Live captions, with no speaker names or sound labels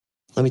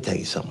Let me tell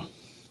you something.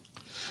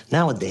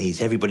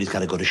 Nowadays, everybody's got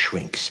to go to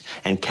shrinks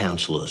and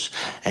counselors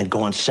and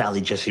go on Sally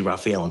Jesse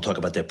Raphael and talk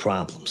about their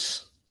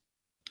problems.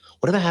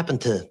 Whatever happened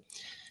to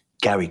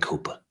Gary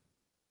Cooper,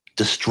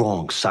 the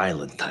strong,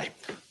 silent type?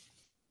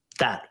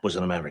 That was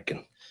an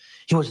American.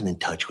 He wasn't in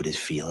touch with his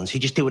feelings. He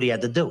just did what he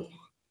had to do.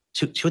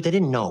 See, what they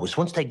didn't know was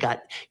once they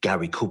got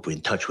Gary Cooper in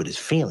touch with his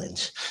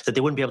feelings, that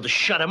they wouldn't be able to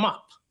shut him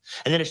up.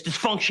 And then it's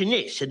dysfunction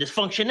this and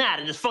dysfunction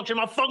that and dysfunction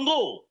my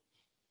fungal.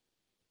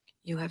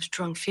 You have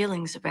strong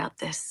feelings about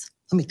this.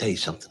 Let me tell you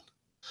something.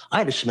 I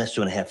had a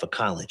semester and a half for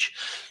college,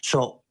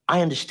 so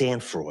I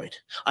understand Freud.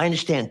 I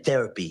understand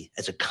therapy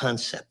as a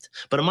concept.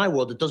 But in my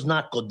world, it does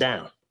not go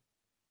down.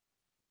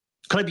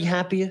 Could I be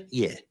happier?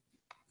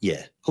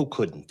 Yeah. Who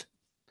couldn't?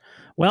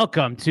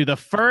 Welcome to the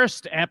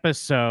first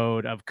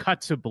episode of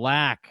Cut to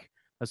Black,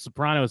 a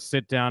Sopranos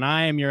sit down.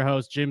 I am your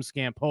host, Jim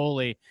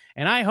Scampoli,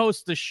 and I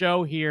host the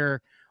show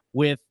here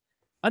with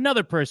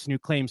another person who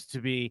claims to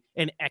be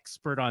an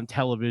expert on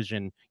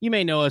television. You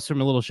may know us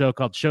from a little show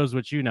called Shows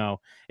What You Know,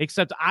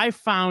 except I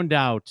found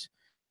out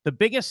the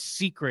biggest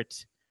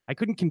secret. I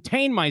couldn't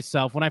contain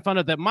myself when I found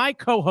out that my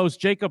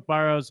co-host, Jacob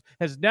Burrows,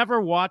 has never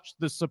watched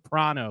The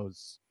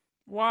Sopranos.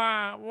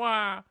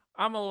 Why?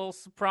 I'm a little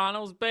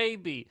Sopranos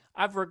baby.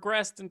 I've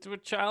regressed into a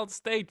child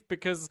state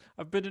because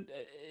I've been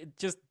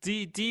just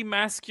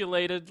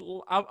demasculated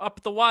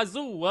up the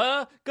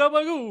wazoo.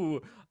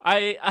 Gabagoo.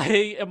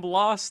 I am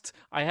lost.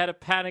 I had a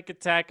panic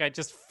attack. I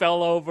just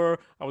fell over.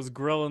 I was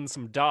grilling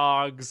some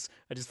dogs.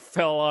 I just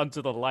fell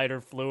onto the lighter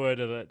fluid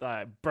and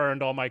I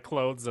burned all my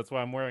clothes. That's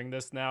why I'm wearing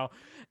this now.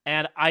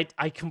 And I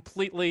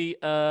completely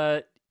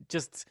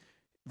just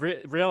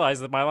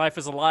realized that my life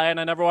is a lie and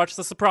I never watched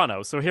The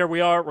Sopranos. So here we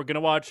are. We're going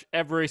to watch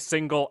every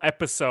single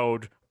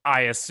episode,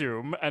 I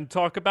assume, and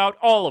talk about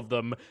all of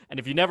them. And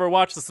if you never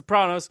watched The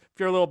Sopranos, if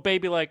you're a little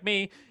baby like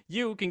me,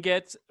 you can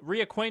get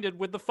reacquainted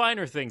with the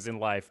finer things in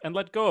life and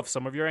let go of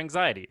some of your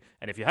anxiety.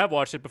 And if you have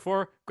watched it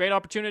before, great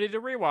opportunity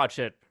to rewatch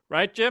it.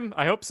 Right, Jim?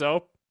 I hope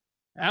so.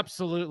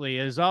 Absolutely.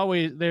 As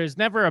always, there's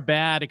never a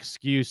bad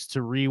excuse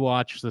to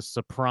rewatch The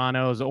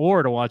Sopranos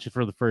or to watch it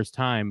for the first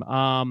time.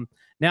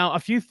 Now, a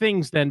few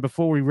things then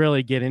before we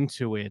really get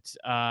into it.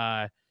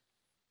 Do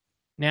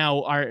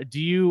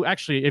you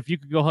actually, if you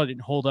could go ahead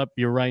and hold up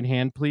your right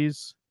hand,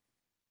 please?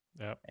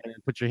 Yep. And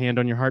put your hand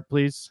on your heart,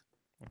 please.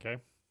 Okay.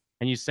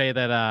 And you say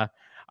that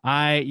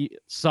I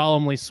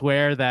solemnly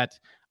swear that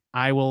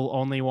I will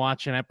only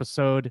watch an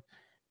episode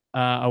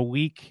a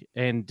week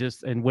and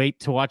wait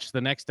to watch the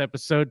next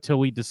episode till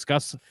we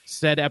discuss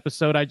said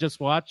episode I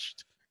just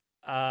watched.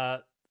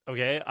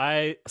 Okay,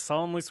 I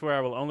solemnly swear I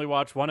will only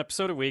watch one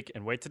episode a week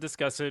and wait to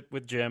discuss it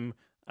with Jim.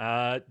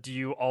 Do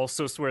you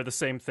also swear the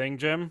same thing,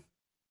 Jim?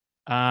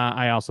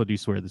 I also do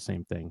swear the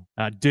same thing.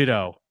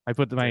 Ditto. I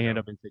put my hand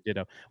up and say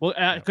ditto. Well,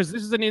 because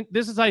this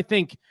is I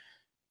think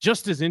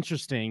just as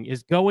interesting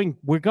is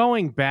we're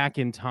going back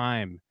in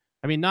time.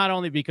 I mean, not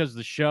only because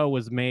the show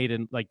was made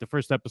in the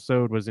first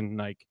episode was in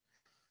 99.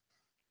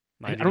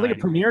 I don't think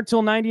it premiered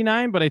till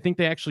 99, but I think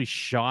they actually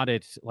shot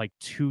it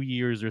 2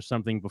 years or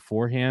something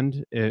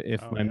beforehand,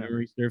 if my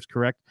memory serves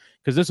correct.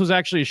 Because this was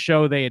actually a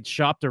show they had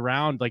shopped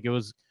around, it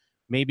was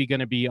maybe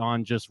going to be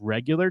on just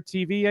regular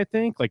TV, I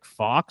think, like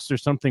Fox or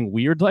something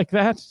weird like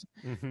that.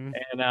 Mm-hmm.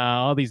 And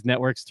all these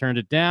networks turned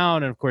it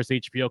down. And of course,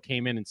 HBO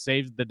came in and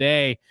saved the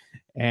day,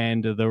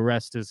 and the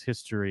rest is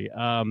history.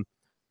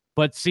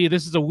 But see,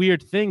 this is a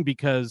weird thing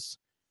because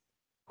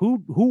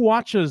who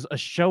watches a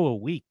show a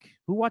week?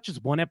 Who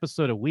watches one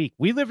episode a week?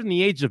 We live in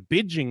the age of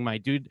binging, my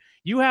dude.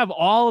 You have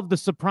all of The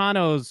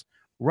Sopranos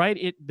right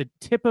at the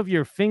tip of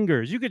your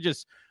fingers. You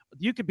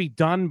could be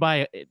done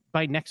by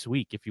next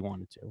week if you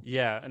wanted to.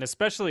 Yeah, and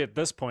especially at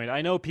this point,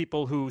 I know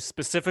people who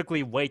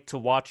specifically wait to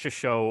watch a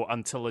show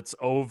until it's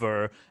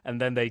over, and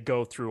then they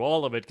go through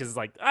all of it because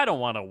it's I don't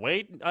want to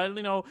wait.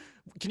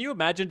 Can you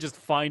imagine just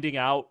finding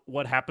out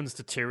what happens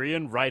to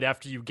Tyrion right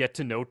after you get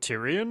to know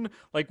Tyrion?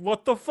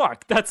 What the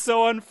fuck? That's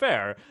so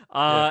unfair.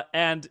 Yeah.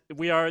 And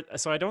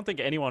so I don't think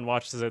anyone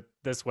watches it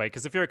this way,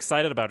 because if you're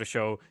excited about a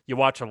show, you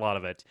watch a lot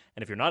of it.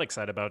 And if you're not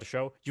excited about a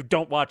show, you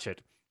don't watch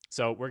it.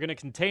 So we're going to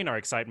contain our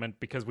excitement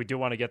because we do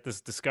want to get this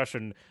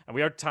discussion, and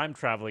we are time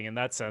traveling in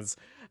that sense.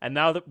 And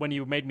now that when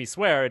you made me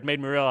swear, it made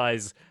me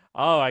realize,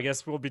 I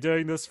guess we'll be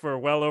doing this for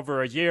well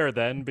over a year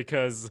then,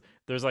 because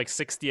there's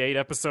 68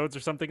 episodes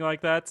or something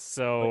like that.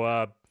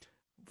 So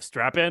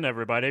strap in,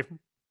 everybody.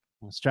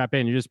 Strap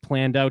in. You just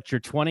planned out your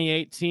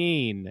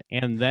 2018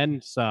 and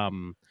then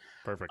some.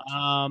 Perfect.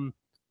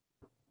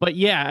 But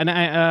yeah, and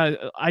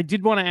I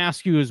did want to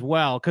ask you as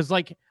well, because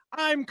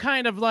I'm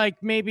kind of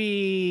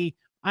maybe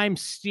I'm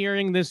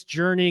steering this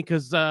journey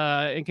because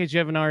in case you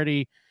haven't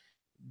already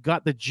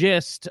got the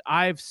gist,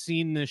 I've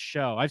seen this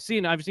show. I've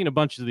seen a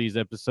bunch of these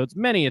episodes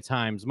many a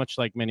times, much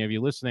like many of you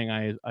listening,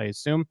 I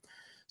assume.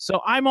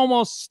 So I'm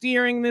almost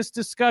steering this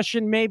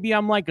discussion. Maybe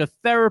I'm like a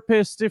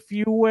therapist, if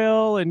you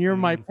will, and you're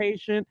my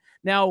patient.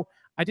 Now,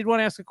 I did want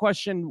to ask a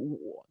question.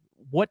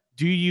 What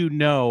do you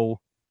know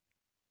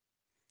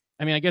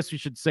I mean, I guess we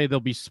should say there'll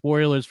be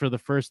spoilers for the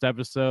first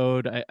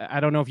episode.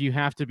 I don't know if you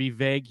have to be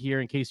vague here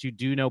in case you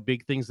do know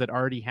big things that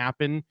already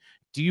happen.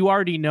 Do you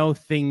already know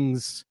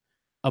things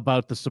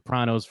about The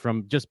Sopranos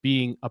from just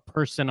being a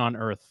person on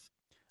Earth?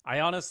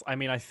 I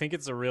mean, I think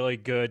it's a really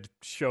good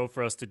show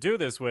for us to do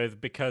this with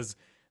because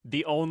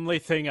the only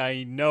thing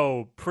I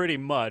know pretty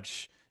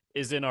much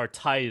is in our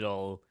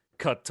title,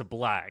 Cut to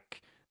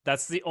Black.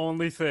 That's the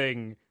only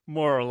thing,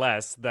 more or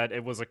less, that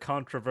it was a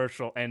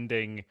controversial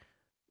ending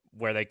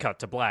where they cut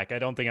to black. I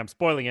don't think I'm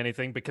spoiling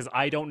anything because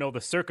I don't know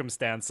the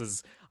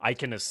circumstances. I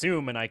can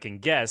assume and I can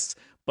guess.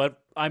 But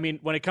I mean,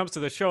 when it comes to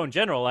the show in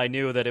general, I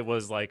knew that it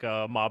was like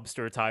a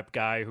mobster type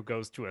guy who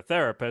goes to a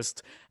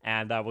therapist,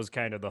 and that was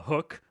kind of the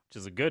hook, which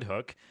is a good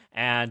hook.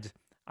 And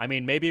I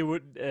mean, maybe it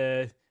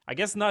would. I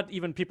guess not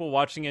even people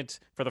watching it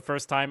for the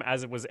first time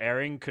as it was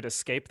airing could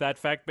escape that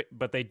fact,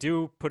 but they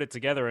do put it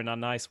together in a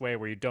nice way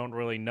where you don't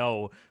really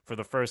know for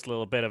the first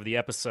little bit of the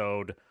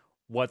episode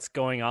what's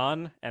going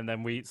on, and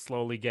then we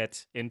slowly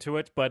get into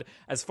it. But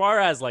as far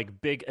as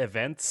like big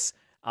events,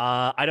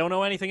 I don't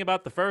know anything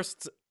about the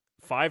first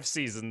 5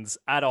 seasons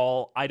at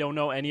all. I don't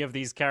know any of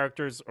these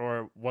characters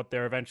or what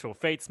their eventual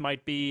fates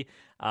might be.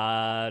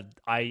 I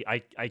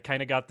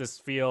kind of got this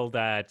feel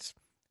that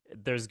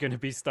there's going to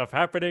be stuff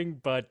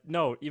happening, but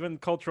no, even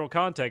cultural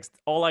context,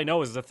 all I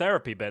know is the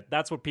therapy bit.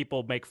 That's what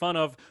people make fun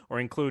of or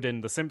include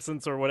in The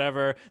Simpsons or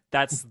whatever.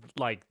 That's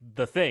like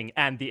the thing,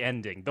 and the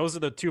ending. Those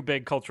are the two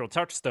big cultural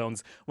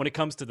touchstones. When it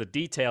comes to the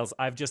details,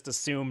 I've just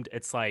assumed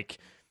it's like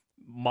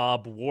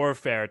mob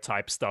warfare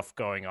type stuff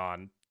going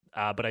on,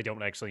 but I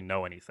don't actually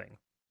know anything.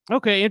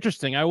 Okay,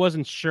 interesting. I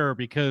wasn't sure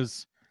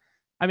because,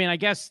 I mean, I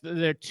guess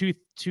there are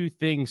two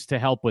things to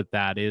help with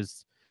that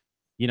is,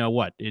 you know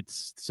what,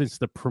 it's since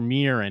the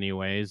premiere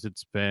anyways,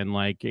 it's been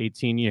like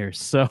 18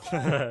 years. So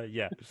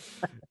Yeah.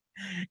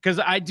 because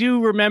I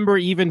do remember,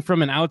 even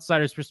from an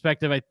outsider's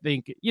perspective, I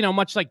think, you know,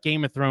 much like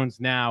Game of Thrones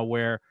now,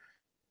 where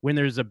when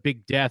there's a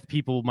big death,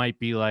 people might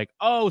be like,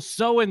 oh,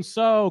 so and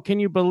so,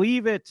 can you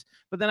believe it?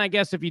 But then I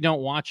guess if you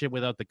don't watch it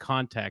without the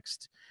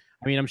context,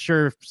 I mean, I'm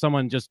sure if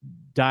someone just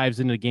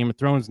dives into Game of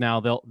Thrones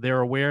now,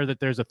 they're aware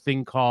that there's a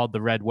thing called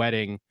the Red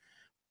Wedding,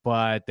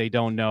 but they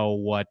don't know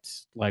what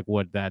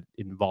that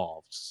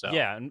involves. So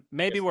Yeah, and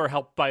maybe we're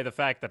helped by the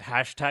fact that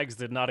hashtags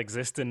did not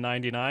exist in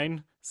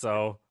 99,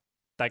 so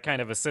that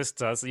kind of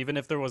assists us, even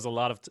if there was a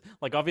lot of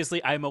like,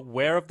 obviously I'm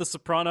aware of The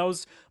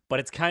Sopranos, but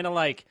it's kind of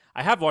like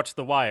I have watched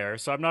The Wire,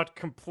 so I'm not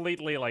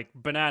completely like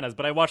bananas,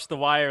 but I watched The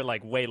Wire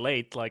like way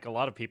late, like a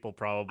lot of people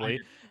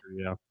probably.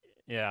 yeah.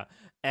 Yeah.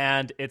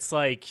 And it's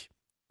like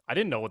I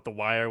didn't know what The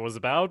Wire was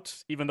about,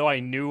 even though I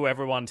knew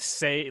everyone's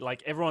saying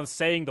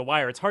The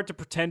Wire. It's hard to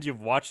pretend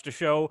you've watched a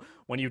show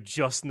when you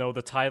just know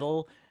the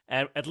title.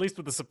 And at least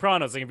with The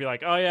Sopranos, they can be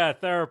like, "Oh yeah,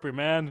 therapy,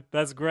 man,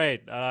 that's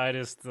great." I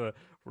just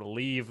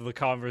relieve the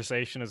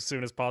conversation as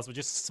soon as possible.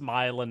 Just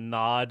smile and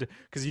nod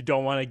because you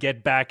don't want to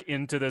get back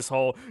into this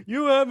whole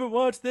 "you haven't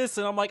watched this,"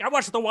 and I'm like, "I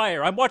watched The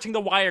Wire. I'm watching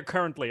The Wire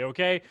currently."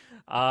 Okay.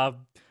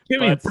 Give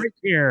me a But break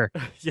here.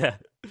 yeah.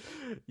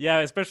 Yeah,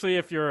 especially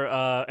if you're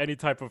any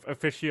type of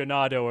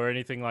aficionado or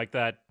anything like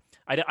that.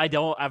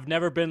 I've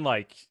never been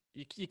like,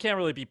 you can't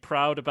really be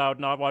proud about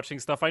not watching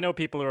stuff. I know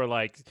people who are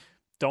like,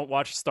 don't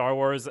watch Star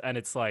Wars, and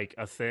it's like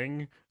a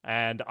thing.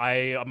 And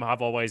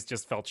have always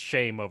just felt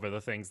shame over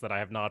the things that I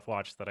have not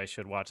watched that I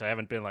should watch. I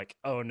haven't been like,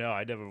 oh no,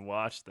 I never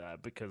watched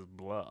that because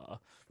blah.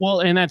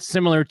 Well, and that's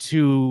similar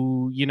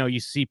to, you know, you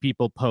see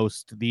people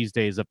post these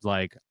days of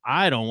like,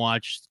 I don't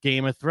watch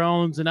Game of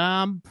Thrones and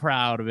I'm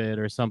proud of it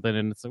or something.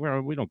 And it's like,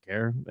 well, we don't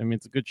care. I mean,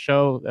 it's a good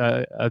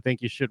show. I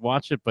think you should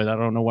watch it, but I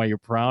don't know why you're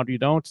proud you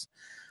don't.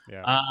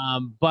 Yeah.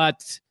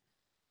 But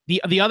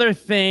the other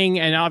thing,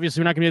 and obviously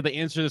we're not going to be able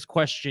to answer this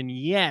question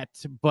yet,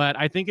 but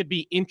I think it'd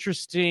be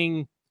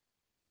interesting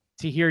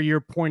to hear your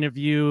point of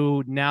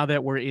view now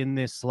that we're in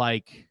this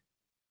like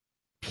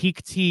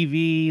peak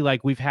TV.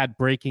 Like we've had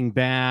Breaking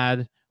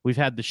Bad, we've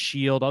had The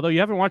Shield. Although you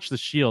haven't watched The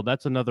Shield,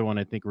 that's another one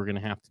I think we're gonna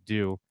have to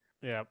do.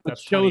 Yeah, But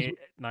that's shows-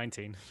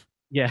 2019.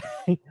 Yeah,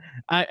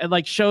 I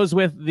like shows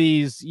with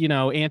these, you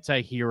know,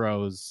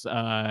 anti-heroes,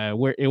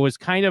 where it was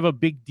kind of a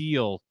big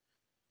deal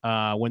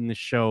when the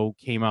show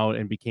came out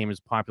and became as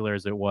popular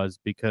as it was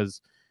because,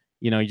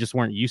 you know, you just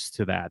weren't used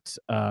to that.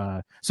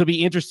 So it'd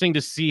be interesting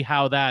to see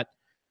how that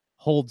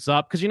holds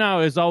up because, you know,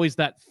 there's always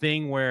that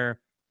thing where,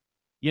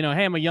 you know,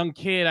 hey, I'm a young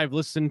kid, I've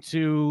listened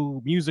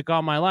to music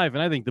all my life,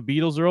 and I think the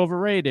Beatles are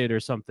overrated or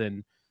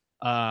something.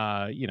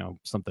 You know,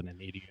 something an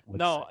idiot would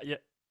No, say.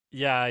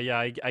 yeah,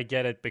 I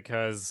get it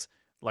because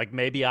like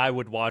maybe I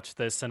would watch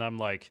this and I'm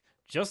like,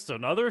 just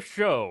another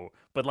show.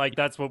 But like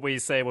that's what we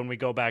say when we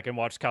go back and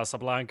watch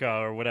Casablanca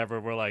or whatever.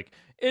 We're like,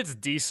 it's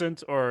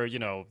decent, or you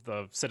know,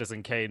 the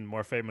Citizen Kane,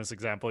 more famous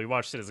example. You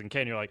watch Citizen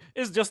Kane, you're like,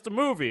 it's just a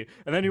movie,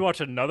 and then you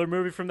watch another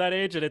movie from that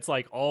age, and it's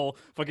like all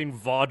fucking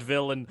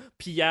vaudeville and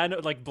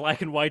piano, like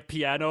black and white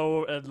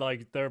piano, and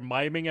like they're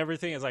miming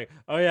everything. It's like,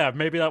 oh yeah,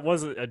 maybe that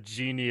was a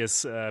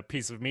genius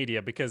piece of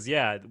media because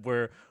yeah,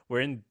 we're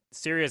in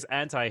serious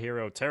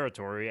anti-hero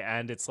territory,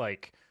 and it's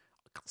like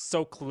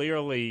so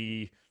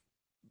clearly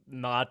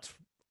not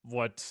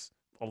what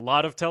a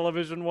lot of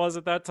television was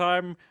at that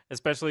time,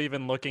 especially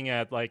even looking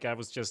at, like, I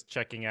was just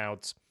checking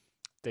out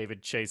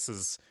David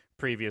Chase's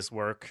previous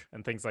work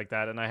and things like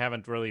that, and I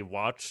haven't really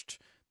watched.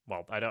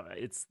 Well, I don't.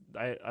 It's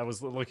I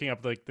was looking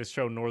up like this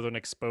show Northern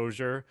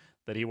Exposure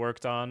that he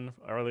worked on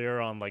earlier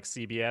on like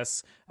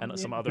CBS and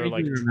some other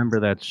like remember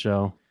that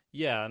show.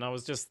 yeah, and I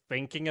was just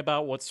thinking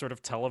about what sort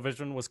of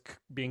television was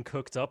being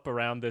cooked up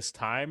around this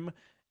time,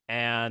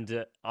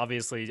 and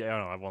obviously, I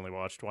don't know. I've only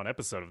watched one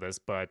episode of this,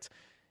 but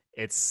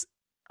it's.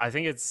 I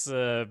think it's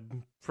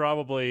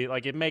probably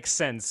like it makes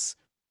sense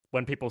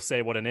when people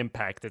say what an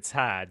impact it's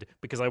had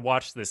because I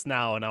watched this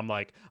now and I'm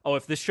like, oh,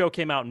 if this show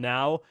came out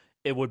now,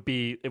 it would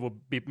be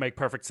make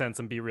perfect sense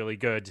and be really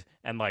good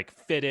and like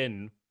fit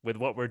in with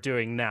what we're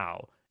doing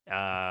now.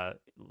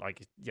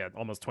 Like yeah,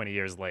 almost 20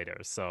 years later.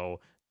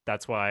 So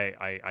that's why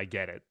I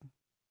get it.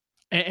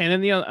 And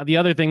then the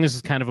other thing, this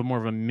is kind of a more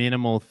of a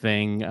minimal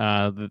thing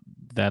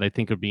that I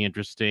think would be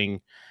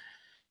interesting.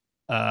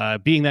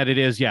 Being that it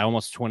is,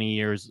 almost 20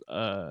 years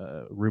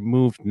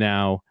removed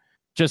now,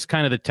 just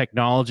kind of the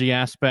technology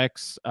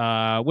aspects,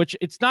 which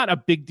it's not a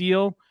big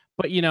deal,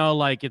 but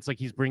like it's like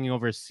he's bringing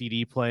over a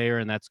CD player,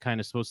 and that's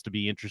kind of supposed to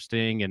be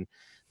interesting. And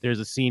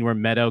there's a scene where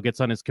Meadow gets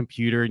on his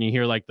computer, and you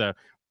hear like the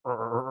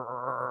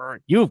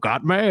 "You've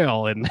got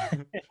mail," and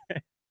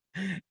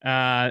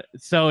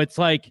so it's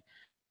like.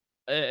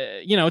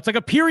 It's like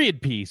a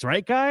period piece,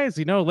 right, guys?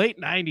 Late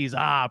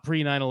 90s,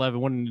 pre 9/11,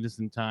 what an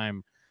innocent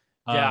time.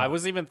 Yeah, I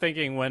was even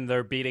thinking when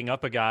they're beating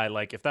up a guy,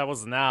 like if that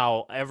was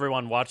now,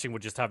 everyone watching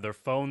would just have their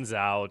phones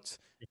out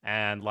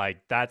and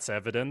like that's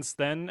evidence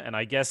then. And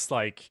I guess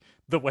like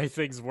the way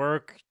things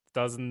work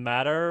doesn't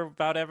matter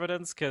about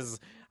evidence because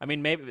I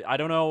mean, maybe I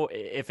don't know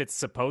if it's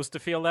supposed to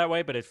feel that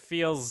way, but it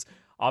feels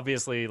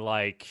obviously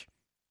like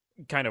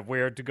kind of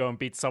weird to go and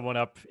beat someone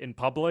up in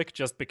public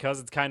just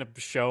because it's kind of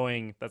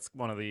showing that's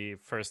one of the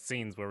first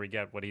scenes where we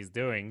get what he's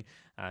doing,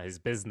 his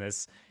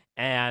business,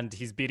 and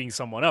he's beating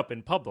someone up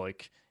in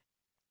public.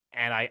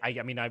 And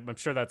I mean, I'm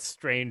sure that's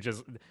strange.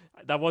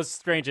 That was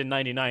strange in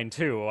 '99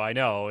 too. I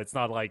know it's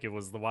not like it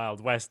was the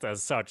Wild West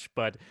as such,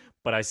 but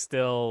I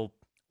still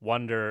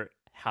wonder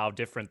how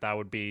different that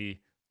would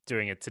be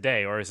doing it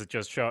today, or is it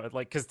just show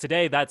like because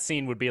today that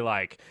scene would be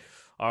like,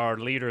 our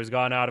leader has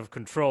gone out of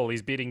control.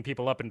 He's beating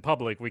people up in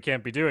public. We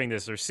can't be doing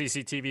this. There's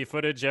CCTV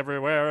footage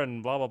everywhere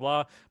and blah blah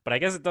blah. But I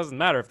guess it doesn't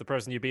matter if the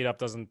person you beat up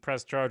doesn't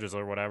press charges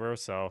or whatever.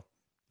 So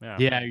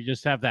yeah, you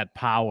just have that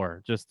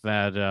power, just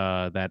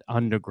that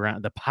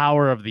underground, the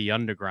power of the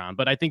underground.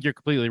 But I think you're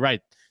completely right.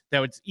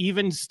 That it's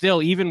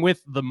even with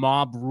the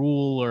mob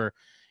rule or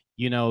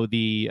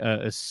the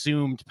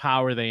assumed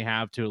power they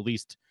have to at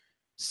least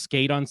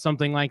skate on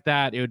something like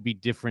that, it would be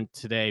different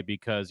today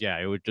because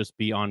it would just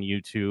be on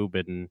YouTube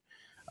and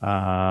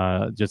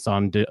just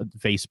on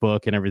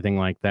Facebook and everything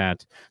like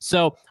that.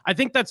 So I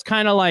think that's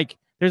kind of like.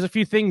 There's a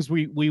few things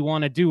we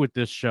want to do with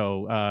this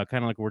show,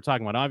 kind of like what we're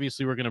talking about.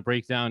 Obviously, we're going to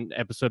break down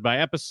episode by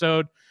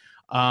episode,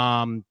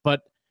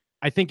 but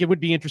I think it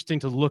would be interesting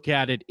to look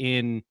at it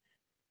in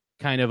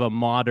kind of a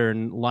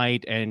modern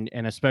light and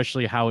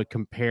especially how it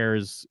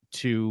compares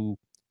to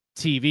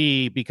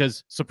TV,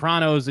 because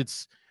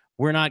Sopranos,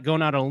 we're not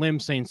going out on a limb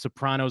saying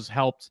Sopranos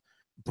helped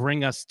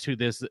bring us to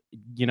this,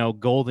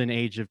 golden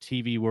age of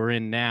TV we're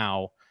in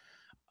now.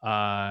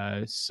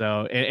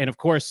 So, and of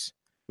course,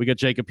 we got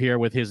Jacob here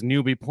with his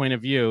newbie point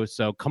of view.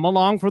 So come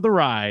along for the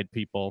ride,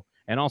 people.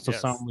 And also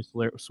solemnly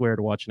swear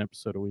to watch an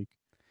episode a week.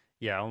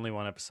 Yeah, only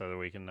one episode a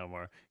week and no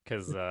more.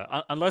 Because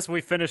unless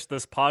we finish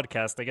this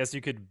podcast, I guess you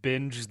could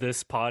binge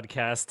this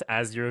podcast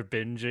as you're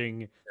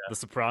binging The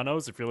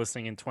Sopranos if you're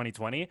listening in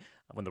 2020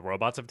 when the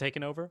robots have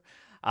taken over.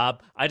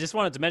 I just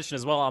wanted to mention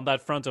as well on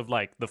that front of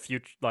like the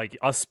future, like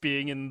us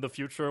being in the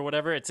future or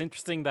whatever. It's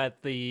interesting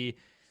that the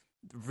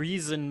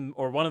reason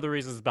or one of the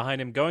reasons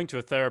behind him going to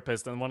a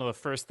therapist and one of the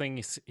first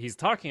things he's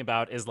talking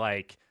about is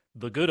like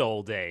the good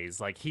old days.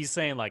 Like he's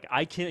saying like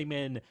I came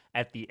in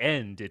at the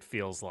end, it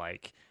feels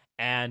like,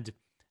 and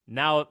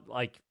now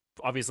like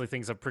obviously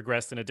things have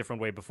progressed in a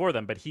different way before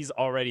them, but he's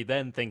already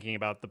then thinking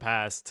about the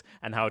past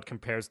and how it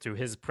compares to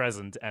his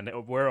present, and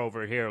we're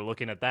over here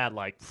looking at that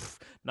like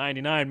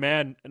 99,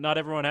 man, not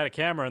everyone had a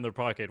camera in their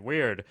pocket,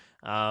 weird.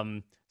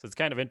 So it's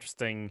kind of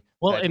interesting.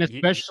 Well, and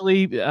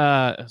especially,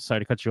 sorry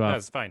to cut you off.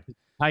 That's fine.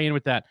 Tie in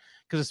with that,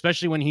 because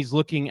especially when he's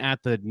looking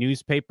at the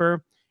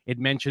newspaper, it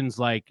mentions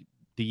like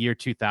the year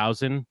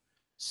 2000.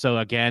 So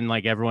again,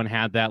 like everyone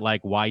had that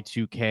like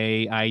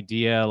Y2K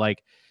idea,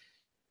 like,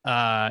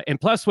 and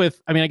plus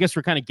with, I mean, I guess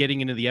we're kind of getting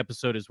into the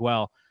episode as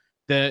well.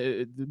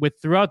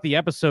 Throughout the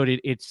episode,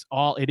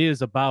 it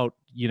is about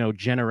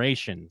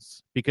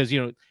generations, because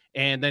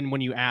and then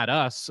when you add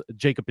us,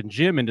 Jacob and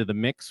Jim, into the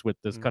mix with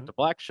this Cut to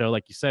Black show,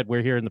 like you said,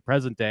 we're here in the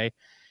present day,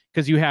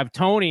 because you have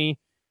Tony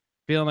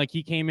feeling like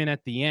he came in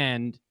at the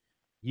end.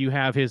 You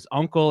have his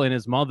uncle and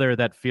his mother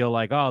that feel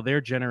like, oh,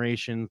 their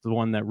generation's the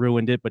one that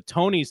ruined it. But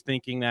Tony's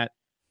thinking that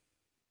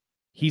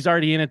he's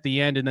already in at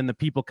the end, and then the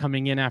people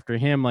coming in after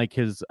him, like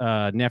his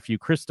nephew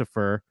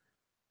Christopher,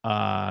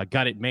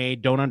 got it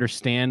made, don't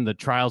understand the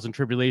trials and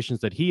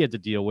tribulations that he had to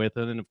deal with.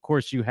 And then, of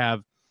course, you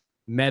have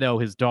Meadow,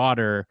 his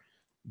daughter,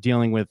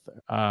 dealing with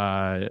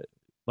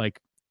like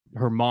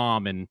her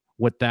mom and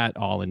what that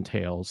all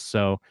entails.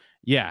 So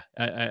yeah,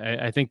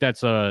 I think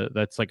that's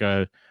like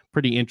a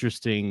pretty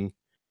interesting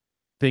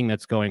thing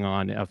that's going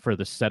on for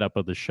the setup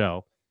of the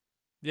show.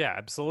 Yeah,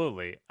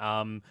 absolutely.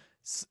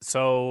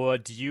 So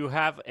do you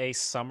have a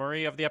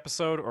summary of the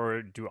episode,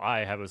 or do I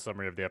have a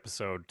summary of the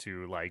episode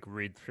to like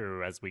read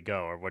through as we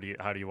go, or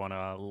how do you want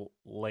to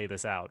lay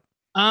this out?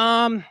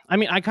 I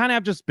mean, I kind of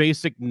have just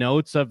basic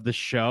notes of the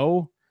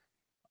show.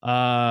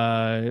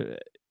 I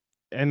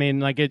mean,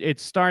 like it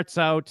starts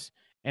out,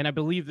 and I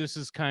believe this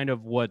is kind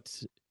of what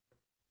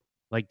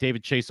like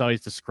David Chase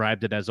always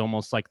described it as,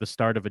 almost like the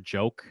start of a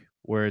joke,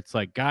 where it's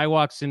like guy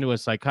walks into a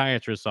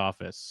psychiatrist's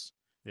office,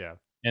 Yeah.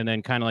 and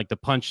then kind of like the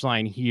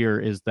punchline here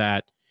is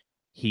that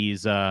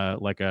he's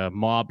like a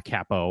mob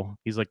capo.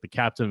 He's like the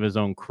captain of his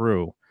own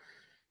crew.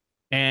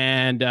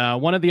 And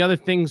one of the other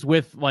things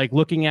with like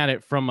looking at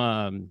it from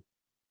a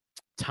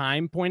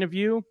time point of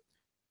view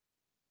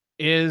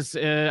is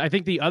I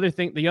think the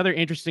other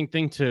interesting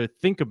thing to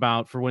think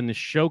about for when the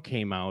show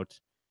came out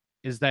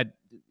is that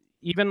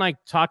even like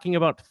talking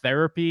about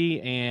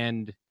therapy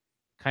and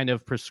kind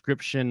of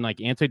prescription like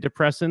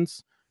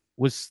antidepressants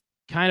was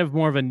kind of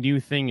more of a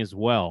new thing as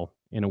well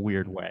in a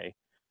weird way.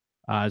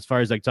 As far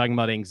as like talking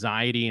about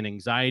anxiety and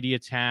anxiety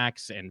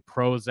attacks and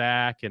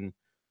Prozac and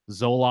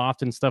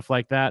Zoloft and stuff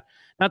like that.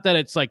 Not that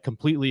it's like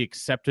completely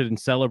accepted and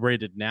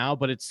celebrated now,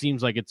 but it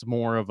seems like it's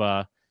more of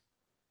a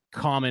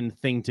common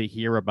thing to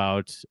hear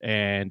about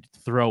and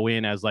throw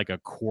in as like a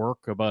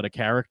quirk about a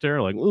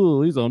character. Like,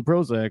 oh, he's on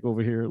Prozac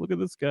over here. Look at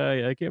this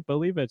guy. I can't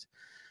believe it.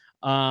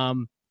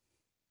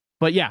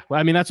 But yeah,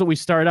 I mean, that's what we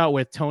start out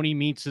with. Tony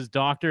meets his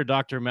doctor,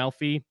 Dr.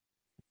 Melfi,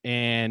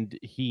 and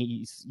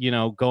he's, you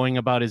know, going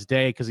about his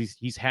day because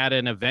he's had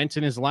an event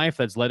in his life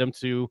that's led him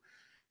to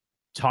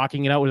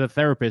talking it out with a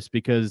therapist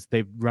because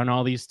they've run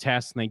all these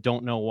tests and they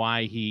don't know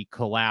why he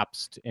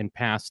collapsed and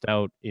passed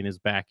out in his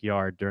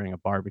backyard during a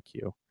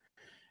barbecue.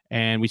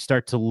 And we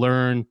start to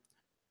learn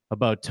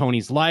about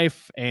Tony's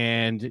life,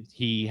 and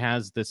he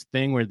has this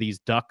thing where these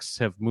ducks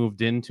have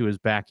moved into his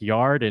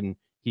backyard and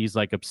he's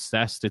like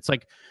obsessed. It's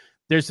like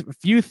there's a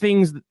few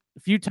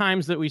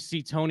times that we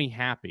see Tony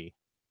happy.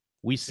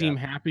 We see him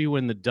happy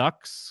when the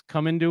ducks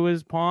come into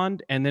his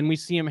pond, and then we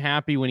see him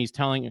happy when he's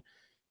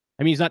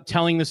he's not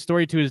telling the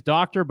story to his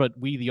doctor, but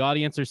we, the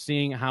audience, are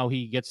seeing how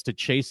he gets to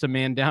chase a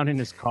man down in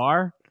his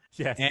car.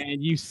 Yes.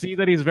 And you see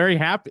that he's very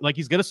happy. Like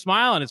he's got a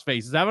smile on his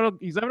face. He's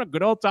having a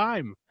good old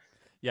time.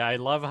 Yeah, I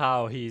love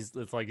how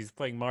it's like he's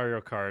playing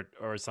Mario Kart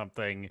or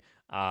something.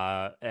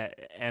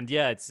 And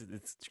yeah, it's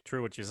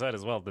true what you said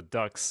as well. The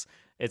ducks.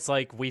 It's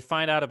like we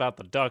find out about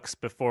the ducks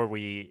before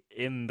we,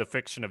 in the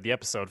fiction of the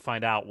episode,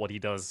 find out what he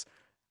does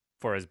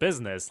for his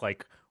business.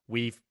 Like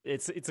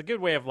it's a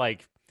good way of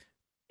like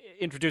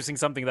introducing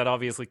something that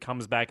obviously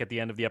comes back at the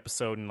end of the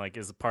episode and like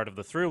is a part of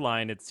the through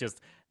line. It's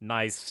just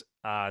nice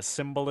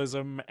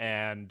symbolism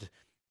and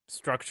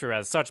structure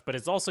as such, but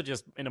it's also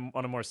just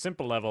on a more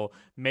simple level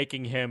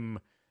making him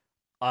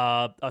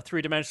a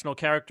three-dimensional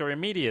character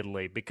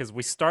immediately, because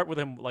we start with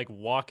him like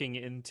walking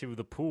into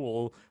the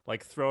pool,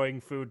 like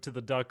throwing food to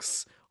the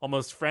ducks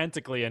almost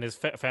frantically, and his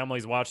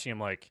family's watching him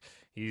like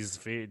he's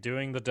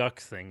doing the duck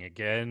thing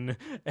again,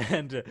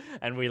 and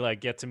we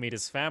like get to meet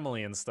his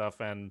family and stuff,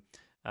 and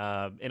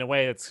in a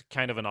way it's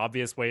kind of an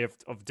obvious way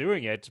of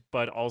doing it,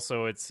 but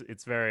also it's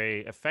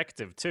very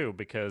effective too,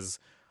 because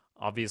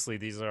obviously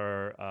these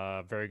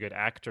are very good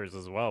actors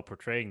as well,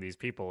 portraying these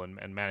people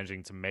and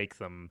managing to make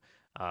them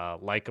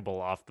likable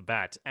off the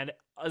bat. And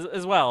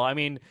as well, I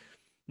mean,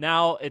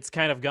 now it's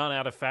kind of gone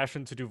out of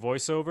fashion to do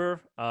voiceover,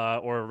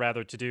 or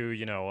rather to do,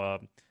 you know,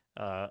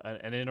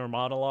 an inner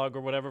monologue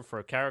or whatever for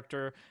a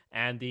character,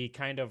 and the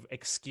kind of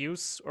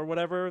excuse or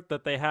whatever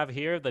that they have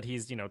here that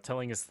he's, you know,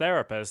 telling his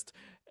therapist,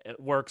 it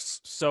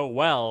works so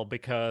well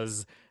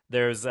because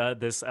there's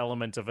this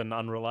element of an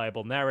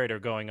unreliable narrator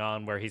going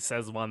on where he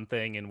says one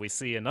thing and we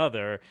see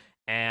another,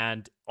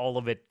 and all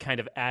of it kind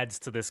of adds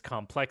to this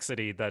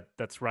complexity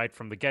that's right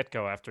from the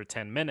get-go. After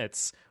 10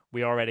 minutes,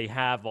 we already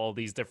have all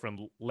these different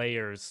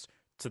layers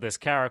to this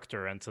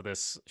character and to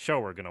this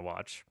show we're going to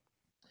watch.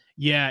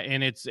 Yeah,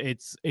 and it's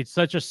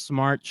such a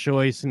smart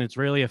choice, and it's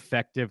really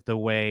effective the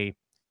way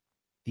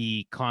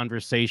the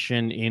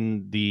conversation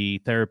in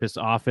the therapist's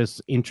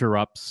office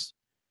interrupts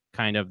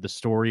kind of the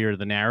story or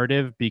the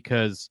narrative,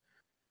 because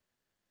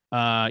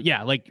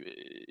like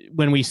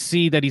when we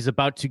see that he's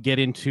about to get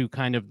into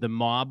kind of the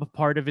mob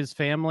part of his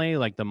family,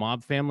 like the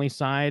mob family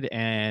side,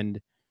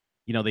 and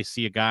you know, they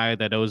see a guy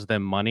that owes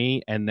them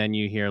money, and then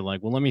you hear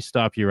like, well, let me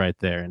stop you right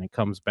there, and it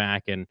comes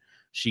back, and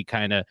she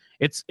kind of,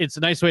 it's a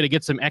nice way to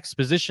get some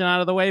exposition out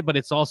of the way, but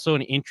it's also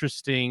an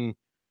interesting,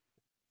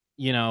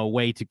 you know,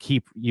 way to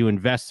keep you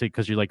invested,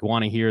 because you like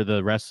want to hear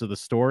the rest of the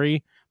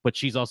story, but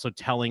she's also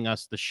telling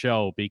us the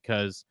show,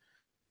 because,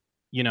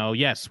 you know,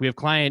 yes, we have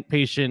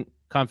client-patient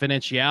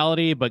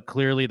confidentiality, but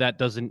clearly that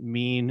doesn't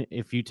mean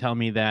if you tell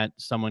me that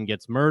someone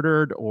gets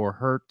murdered or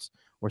hurt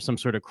or some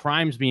sort of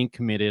crimes being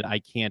committed,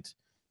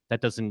 that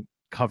doesn't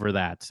cover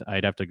that.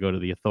 I'd have to go to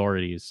the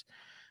authorities.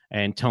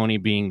 And Tony,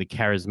 being the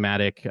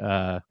charismatic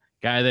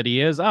guy that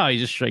he is, he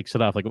just shakes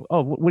it off like,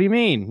 oh, what do you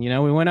mean? You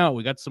know, we went out,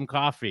 we got some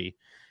coffee,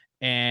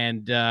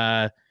 and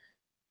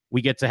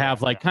we get to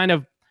have like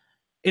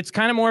it's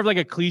kind of more of like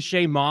a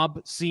cliche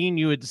mob scene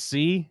you would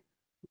see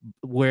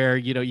where,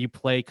 you know, you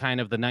play kind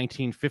of the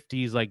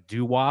 1950s like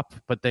doo-wop,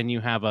 but then you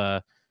have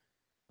a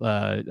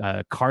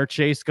car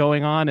chase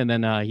going on, and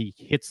then he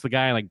hits the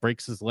guy and like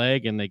breaks his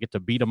leg, and they get to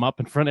beat him up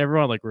in front of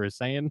everyone, like we were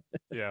saying.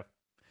 Yeah,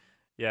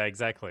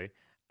 exactly.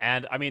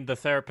 And I mean, the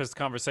therapist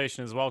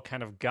conversation as well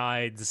kind of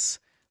guides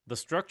the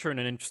structure in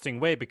an interesting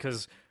way,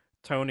 because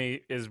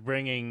Tony is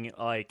bringing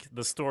like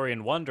the story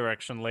in one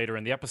direction later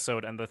in the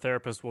episode, and the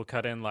therapist will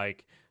cut in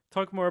like,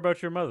 talk more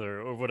about your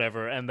mother or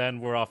whatever, and then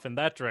we're off in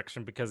that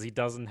direction, because he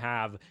doesn't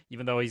have,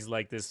 even though he's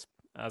like this,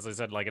 as I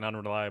said, like an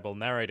unreliable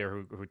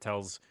narrator who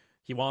tells,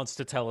 he wants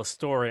to tell a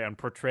story and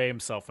portray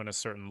himself in a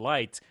certain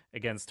light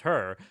against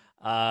her.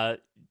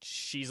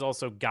 She's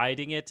also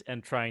guiding it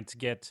and trying to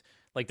get,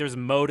 like, there's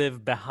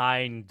motive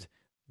behind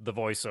the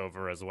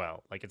voiceover as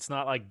well. Like, it's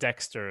not like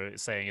Dexter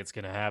saying it's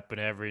going to happen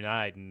every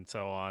night and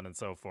so on and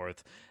so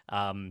forth.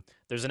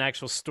 There's an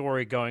actual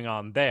story going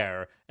on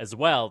there as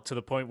well, to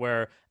the point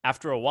where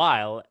after a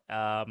while,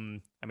 I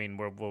mean,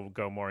 we'll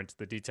go more into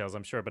the details,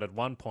 I'm sure, but at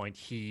one point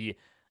he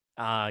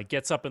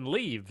gets up and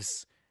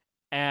leaves,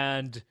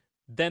 and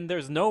then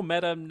there's no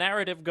meta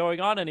narrative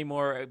going on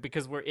anymore,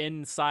 because we're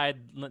inside,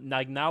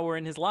 like, now we're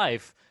in his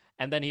life.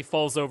 And then he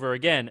falls over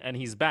again, and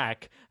he's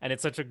back. And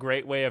it's such a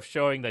great way of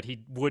showing that he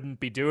wouldn't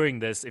be doing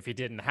this if he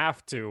didn't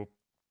have to.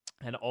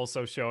 And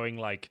also showing,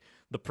 like,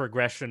 the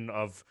progression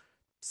of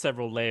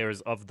several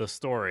layers of the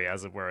story,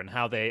 as it were, and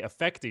how they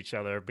affect each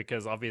other.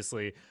 Because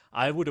obviously,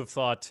 I would have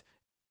thought,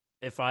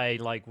 if I,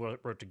 like, were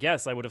to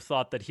guess, I would have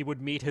thought that he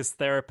would meet his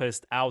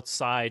therapist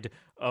outside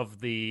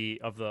of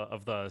the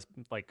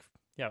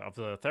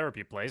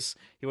therapy place.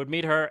 He would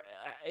meet her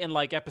in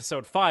like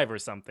episode 5 or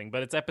something,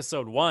 but it's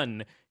episode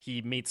 1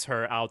 he meets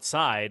her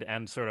outside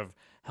and sort of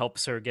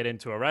helps her get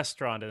into a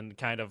restaurant, and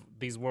kind of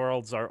these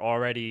worlds are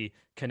already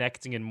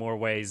connecting in more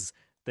ways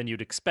than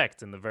you'd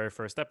expect in the very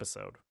first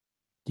episode.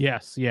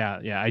 Yes, yeah.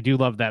 I do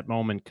love that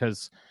moment,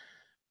 because,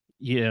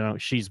 you know,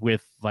 she's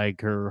with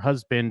like her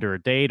husband or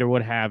a date or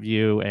what have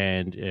you,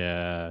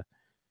 and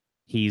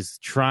he's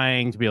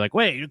trying to be like,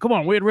 wait, come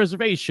on, we had a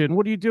reservation,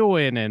 what are you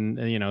doing? And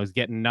you know, he's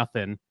getting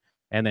nothing.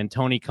 And then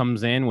Tony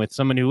comes in with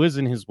someone who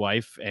isn't his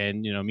wife,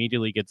 and, you know,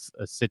 immediately gets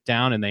a sit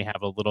down, and they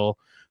have a little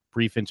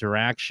brief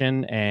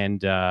interaction,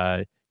 and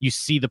you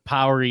see the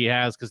power he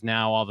has, because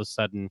now all of a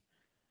sudden,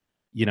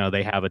 you know,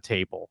 they have a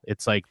table.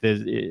 It's like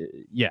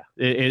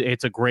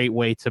it's a great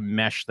way to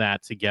mesh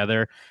that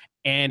together.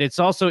 And it's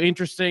also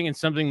interesting, and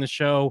something the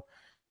show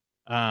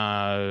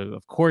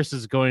of course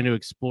is going to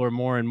explore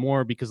more and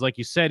more, because like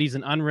you said, he's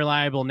an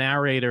unreliable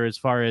narrator as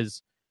far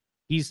as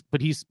he's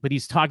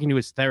talking to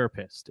his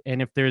therapist.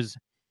 And if there's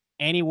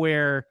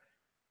anywhere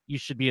you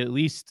should be at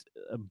least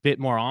a bit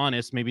more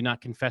honest, maybe not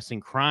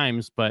confessing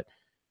crimes, but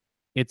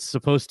it's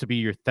supposed to be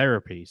your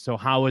therapy. So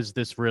how is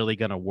this really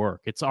going to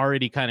work? It's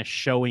already kind of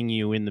showing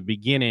you in the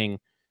beginning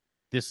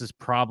this is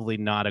probably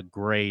not a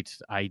great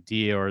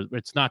idea, or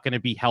it's not going to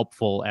be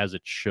helpful as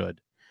it should.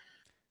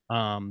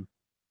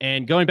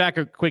 And going back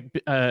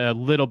a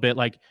little bit,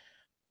 like,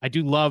 I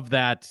do love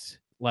that,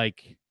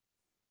 like,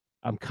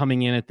 I'm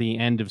coming in at the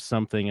end of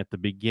something at the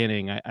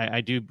beginning.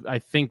 I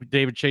think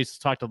David Chase has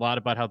talked a lot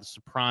about how The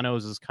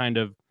Sopranos is kind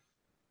of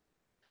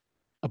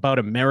about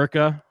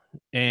America,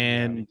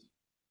 and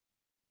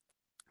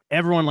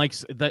everyone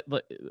likes that.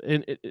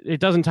 It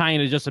doesn't tie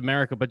into just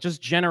America, but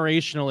just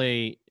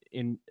generationally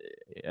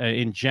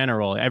in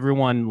general,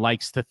 everyone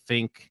likes to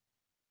think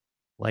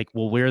like,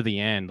 well, we're the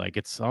end. Like,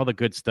 it's all the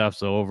good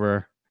stuff's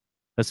over.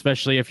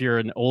 Especially if you're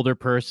an older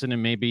person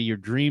and maybe your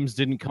dreams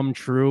didn't come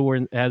true or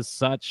as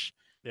such.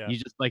 Yeah. You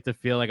just like to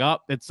feel like, oh,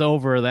 it's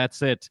over.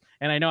 That's it.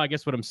 And I know, I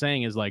guess what I'm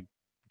saying is like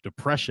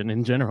depression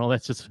in general.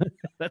 That's just,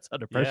 that's how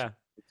depression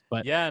is.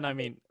 But yeah, and I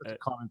mean, it's a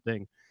common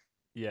thing.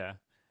 Yeah.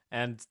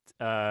 And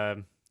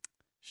what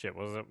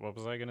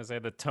was I going to say?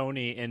 That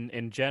Tony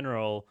in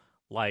general,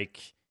 like,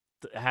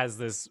 has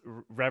this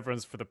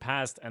reverence for the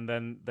past, and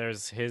then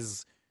there's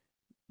his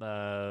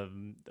I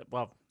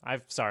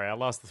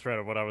lost the thread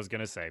of what I was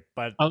going to say,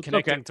 but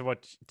connecting to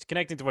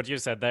what you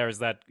said, there is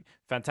that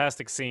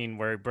fantastic scene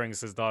where he brings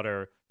his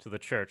daughter to the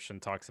church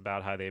and talks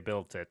about how they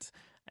built it,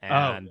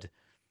 and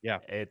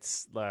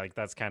it's like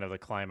that's kind of the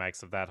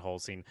climax of that whole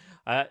scene.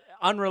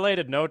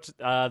 Unrelated note,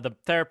 the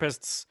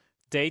therapist's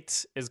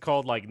date is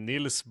called like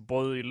Nils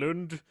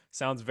Boylund.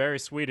 Sounds very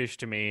Swedish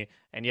to me,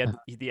 and yet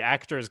the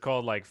actor is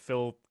called like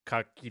Phil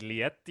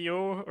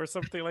Caccioletto or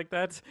something like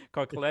that.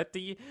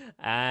 Caccioletti,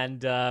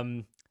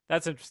 and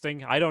that's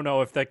interesting. I don't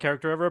know if that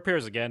character ever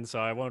appears again, so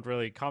I won't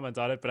really comment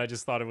on it, but I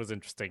just thought it was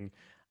interesting.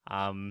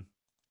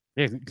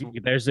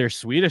 There's their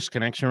Swedish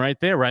connection right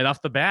there, right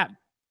off the bat.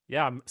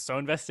 Yeah, I'm so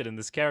invested in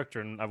this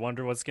character, and I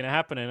wonder what's going to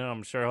happen in it.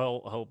 I'm sure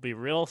he'll be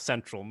real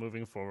central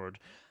moving forward.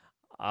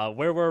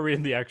 Where were we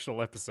in the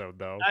actual episode,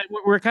 though?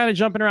 We're kind of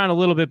jumping around a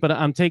little bit, but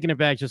I'm taking it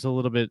back just a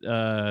little bit.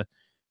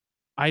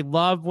 I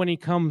love when he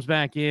comes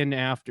back in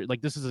after,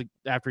 like, this is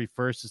after he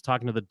first is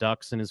talking to the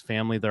Ducks and his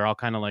family. They're all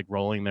kind of like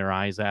rolling their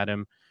eyes at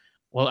him.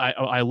 Well,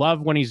 I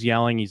love when he's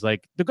yelling. He's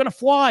like, "They're gonna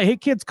fly! Hey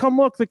kids, come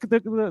look!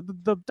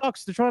 The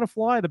ducks, they're trying to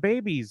fly! The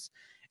babies!"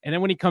 And then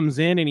when he comes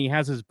in and he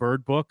has his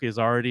bird book is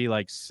already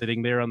like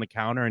sitting there on the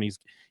counter, and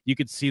you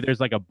could see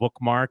there's like a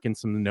bookmark and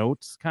some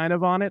notes kind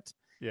of on it.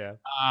 Yeah.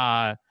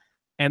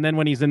 And then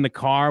when he's in the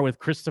car with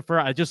Christopher,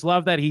 I just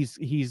love that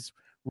he's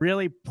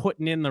really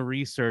putting in the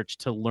research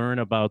to learn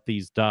about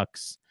these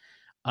ducks.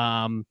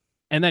 And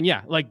then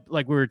yeah, like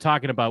we were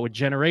talking about with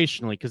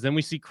generationally, because then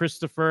we see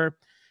Christopher.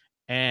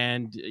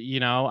 And,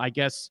 I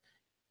guess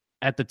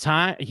at the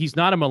time, he's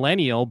not a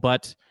millennial,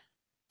 but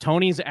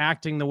Tony's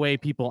acting the way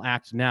people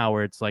act now,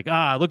 where it's like,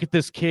 look at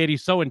this kid.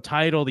 He's so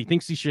entitled. He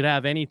thinks he should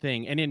have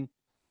anything. And in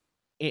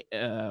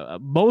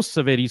most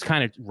of it, he's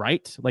kind of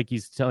right. Like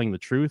he's telling the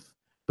truth.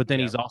 But then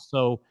he's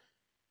also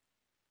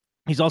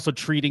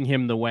treating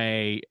him the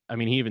way, I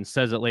mean, he even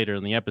says it later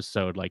in the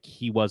episode, like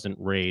he wasn't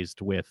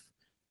raised with,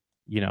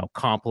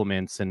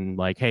 compliments and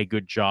like, hey,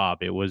 good job.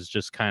 It was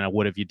just kind of,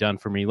 what have you done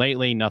for me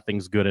lately?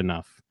 Nothing's good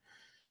enough.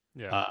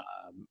 Yeah.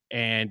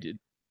 And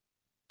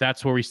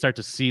that's where we start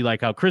to see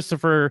like how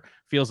Christopher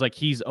feels like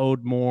he's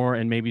owed more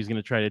and maybe he's going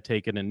to try to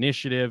take an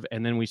initiative.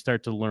 And then we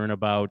start to learn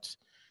about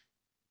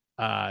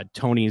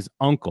Tony's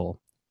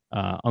uncle,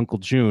 Uncle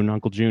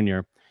Jr.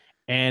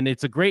 And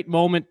it's a great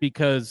moment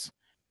because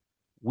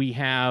we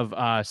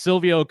have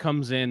Silvio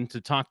comes in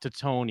to talk to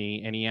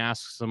Tony and he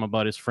asks him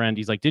about his friend.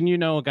 He's like, didn't you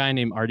know a guy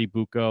named Artie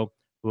Bucco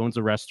who owns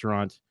a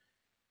restaurant?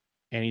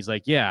 And he's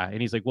like, yeah. And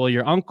he's like, well,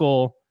 your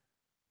uncle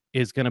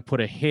is going to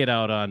put a hit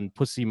out on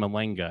Pussy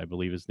Malenga, I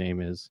believe his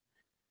name is.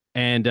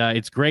 And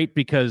it's great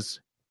because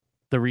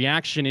the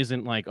reaction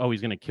isn't like, oh, he's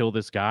going to kill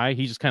this guy.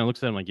 He just kind of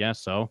looks at him like, yeah,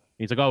 so.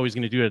 He's like, oh, he's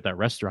going to do it at that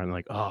restaurant. I'm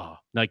like, oh,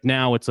 like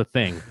now it's a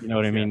thing. You know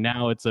what I mean?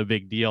 Now it's a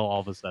big deal all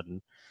of a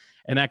sudden.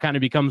 And that kind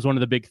of becomes one of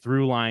the big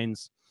through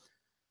lines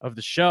of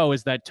the show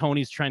is that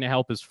Tony's trying to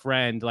help his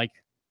friend,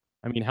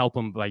 help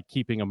him by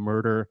keeping a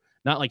murder,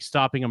 not like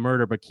stopping a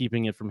murder, but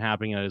keeping it from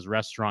happening at his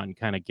restaurant and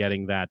kind of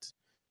getting that,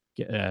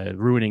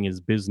 ruining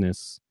his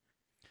business.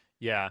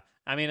 Yeah.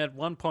 I mean, at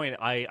one point,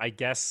 I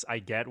guess I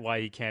get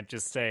why he can't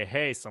just say,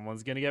 hey,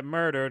 someone's going to get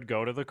murdered,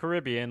 go to the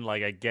Caribbean.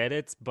 Like, I get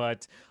it.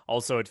 But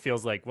also it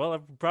feels like, well,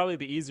 it'd probably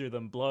be easier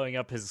than blowing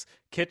up his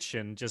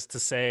kitchen just to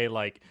say,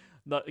 like,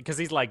 because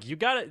he's like, you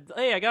got it.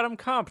 Hey, I got him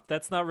comped.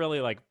 That's not really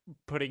like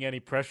putting any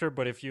pressure.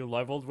 But if you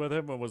leveled with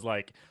him and was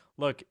like,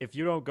 look, if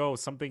you don't go,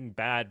 something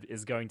bad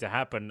is going to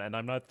happen. And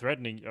I'm not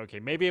threatening. Okay,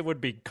 maybe it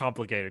would be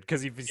complicated.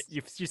 Because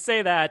if you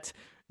say that,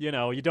 you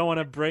don't want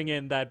to bring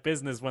in that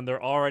business when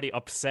they're already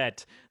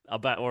upset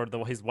about, or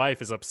his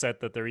wife is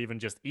upset that they're even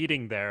just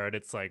eating there. And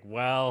it's like,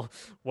 well,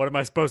 what am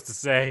I supposed to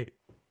say?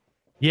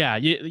 Yeah.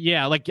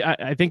 Like,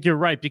 I think you're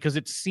right, because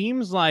it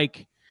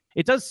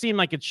does seem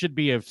like it should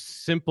be a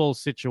simple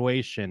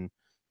situation.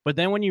 But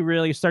then when you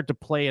really start to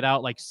play it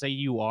out, like say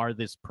you are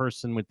this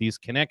person with these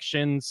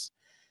connections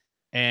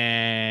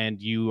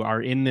and you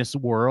are in this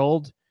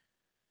world,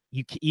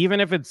 even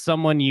if it's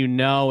someone you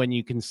know and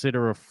you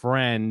consider a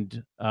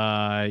friend,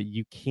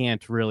 you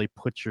can't really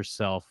put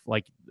yourself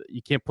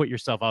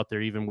out there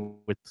even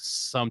with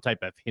some type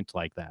of hint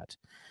like that.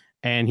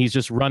 And he's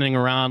just running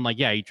around like,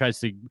 yeah, he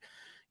tries to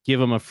give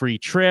him a free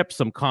trip,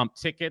 some comp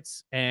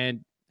tickets,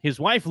 and his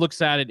wife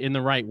looks at it in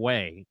the right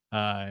way,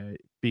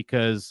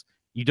 because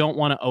you don't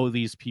want to owe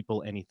these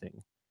people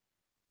anything.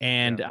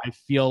 And I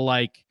feel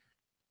like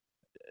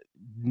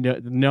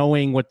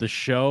knowing what the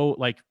show,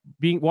 like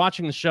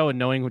watching the show and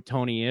knowing what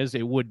Tony is,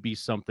 it would be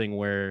something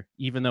where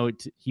even though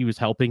he was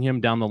helping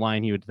him down the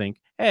line, he would think,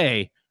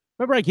 hey,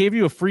 remember I gave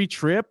you a free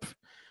trip?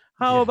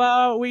 How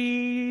about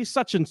we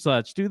such and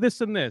such, do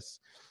this and this?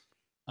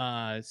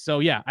 So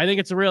yeah, I think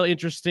it's a real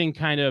interesting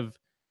kind of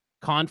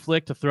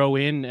conflict to throw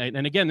in.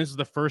 And again, this is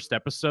the first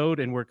episode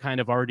and we're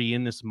kind of already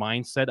in this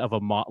mindset of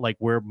like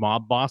we're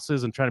mob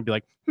bosses and trying to be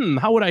like,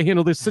 how would I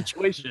handle this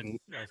situation?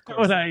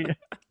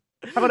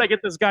 How would I get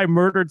this guy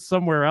murdered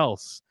somewhere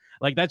else?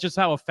 Like, that's just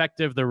how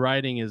effective the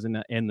writing is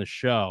in the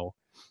show.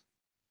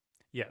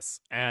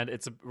 Yes. And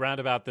it's around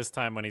about this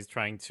time when he's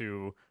trying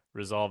to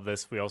resolve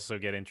this, we also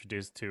get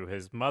introduced to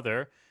his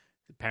mother,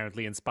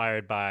 apparently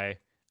inspired by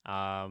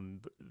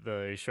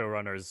the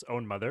showrunner's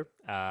own mother,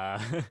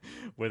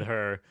 with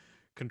her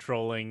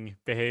controlling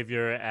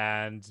behavior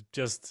and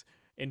just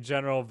in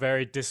general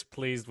very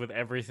displeased with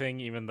everything,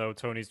 even though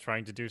Tony's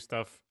trying to do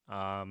stuff.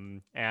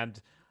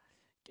 And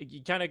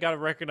you kind of got to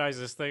recognize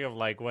this thing of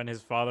like when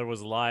his father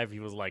was alive, he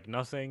was like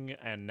nothing,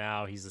 and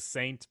now he's a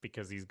saint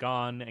because he's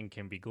gone and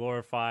can be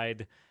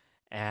glorified.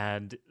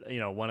 And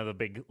one of the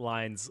big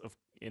lines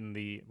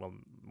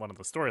one of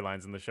the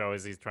storylines in the show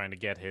is he's trying to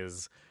get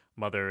his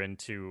mother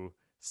into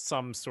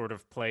some sort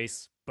of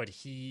place, but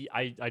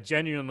I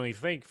genuinely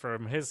think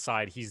from his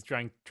side he's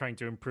trying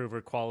to improve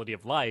her quality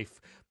of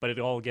life, but it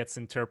all gets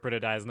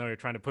interpreted as, no, you're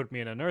trying to put me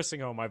in a nursing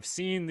home. I've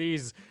seen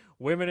these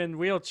women in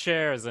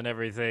wheelchairs and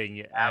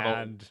everything.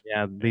 And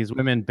Yeah, these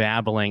women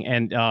babbling,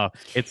 and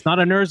it's not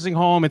a nursing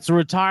home; it's a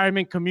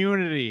retirement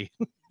community.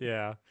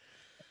 yeah,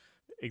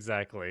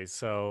 exactly.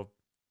 So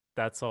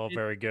that's all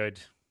very good.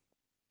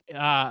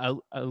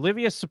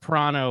 Olivia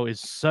Soprano is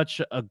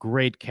such a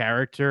great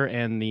character,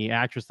 and the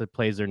actress that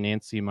plays her,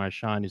 Nancy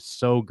Marchand, is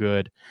so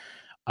good.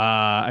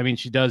 I mean,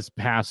 she does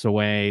pass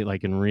away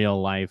like in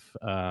real life,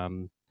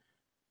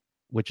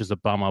 which is a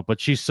bummer, but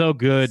she's so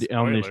good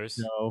on this Spoilers.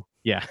 show.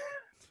 Yeah,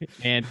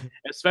 and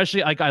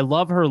especially like I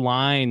love her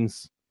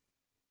lines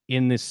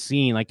in this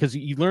scene, like because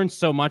you learn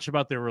so much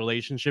about their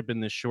relationship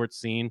in this short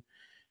scene.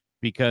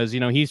 Because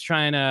he's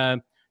trying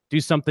to do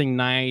something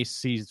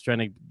nice. He's trying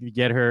to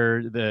get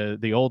her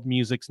the old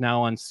music's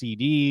now on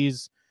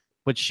CDs,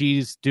 but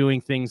she's doing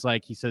things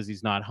like he says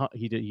he's not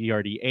he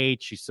already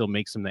ate. She still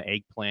makes him the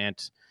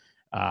eggplant.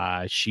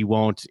 She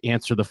won't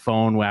answer the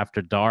phone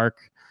after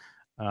dark.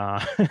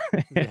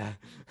 Yeah.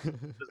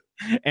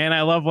 And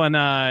I love when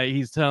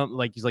he's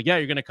like, yeah,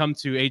 you're gonna come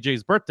to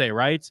AJ's birthday,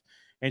 right?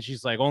 And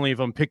she's like, only if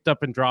I'm picked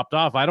up and dropped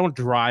off. I don't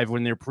drive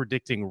when they're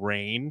predicting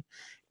rain.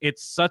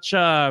 It's such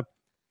a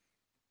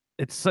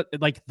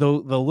like the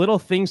little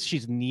things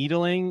she's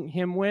needling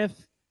him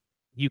with,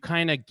 you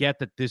kind of get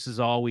that this is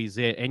always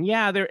it. And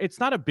yeah, it's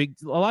not a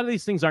lot of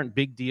these things aren't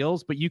big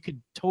deals, but you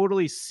could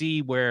totally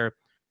see where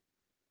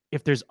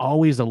if there's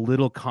always a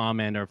little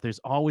comment or if there's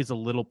always a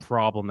little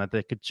problem that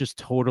they could just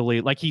totally,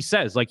 like he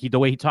says, like the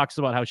way he talks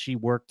about how she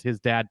worked his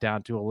dad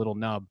down to a little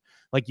nub,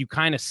 like you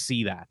kind of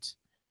see that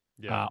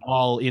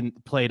all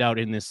played out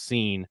in this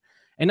scene.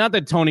 And not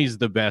that Tony's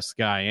the best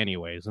guy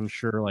anyways, I'm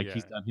sure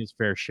he's done his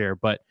fair share,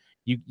 but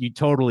you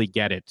totally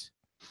get it.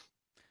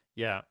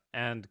 Yeah,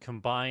 and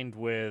combined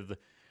with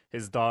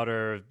his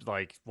daughter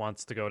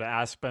wants to go to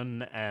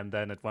Aspen, and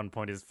then at one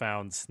point is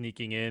found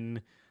sneaking in.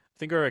 I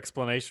think her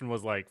explanation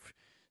was like,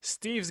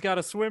 Steve's got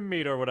a swim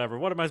meet or whatever.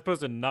 What am I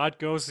supposed to not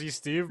go see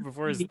Steve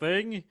before his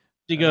thing?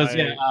 She goes,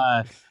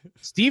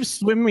 Steve's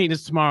swim meet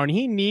is tomorrow, and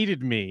he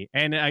needed me.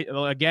 And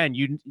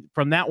again,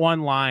 from that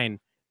one line,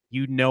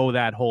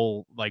 that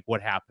whole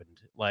what happened.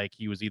 Like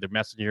he was either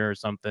messenger or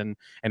something,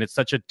 and it's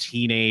such a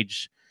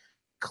teenage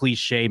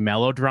cliche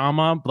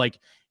melodrama. Like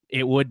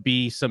it would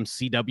be some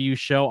CW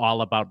show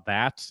all about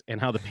that and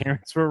how the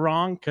parents were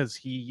wrong because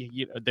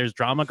there's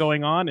drama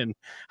going on, and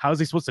how is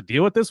he supposed to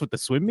deal with this with the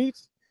swim meet?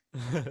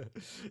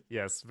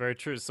 Yes, very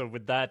true. So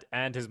with that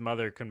and his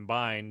mother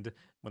combined,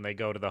 when they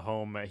go to the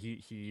home,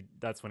 he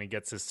that's when he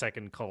gets his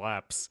second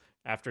collapse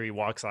after he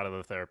walks out of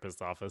the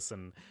therapist's office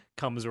and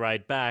comes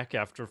right back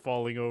after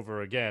falling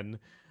over again.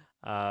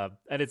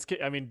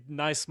 And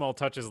nice small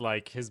touches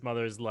like his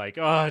mother's like,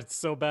 oh, it's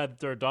so bad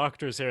there are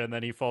doctors here, and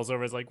then he falls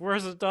over. It's like,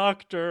 where's a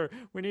doctor?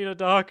 We need a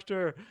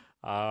doctor.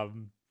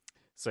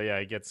 So yeah,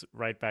 he gets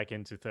right back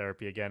into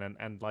therapy again,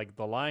 and like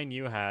the line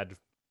you had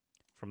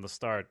from the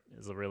start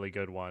is a really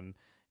good one.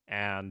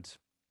 And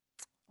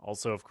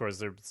also, of course,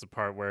 there's the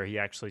part where he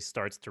actually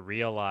starts to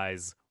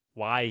realize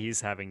why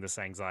he's having this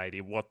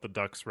anxiety, what the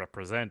ducks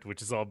represent,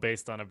 which is all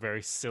based on a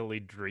very silly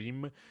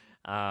dream,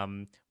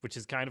 which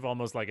is kind of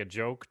almost like a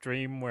joke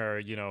dream where,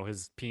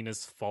 his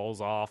penis falls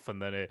off and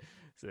then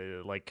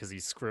because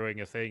he's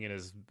screwing a thing in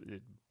his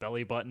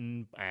belly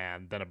button,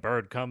 and then a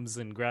bird comes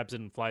and grabs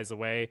it and flies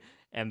away.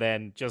 And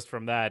then just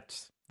from that,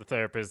 the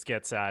therapist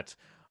gets at,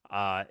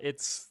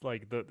 it's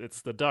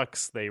the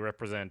ducks. They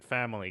represent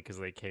family because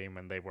they came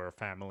and they were a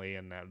family,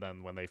 and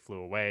then when they flew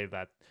away,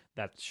 that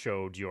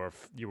showed you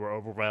were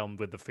overwhelmed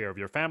with the fear of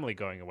your family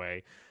going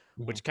away,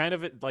 which kind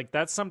of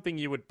that's something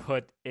you would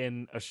put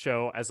in a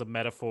show as a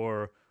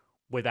metaphor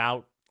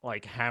without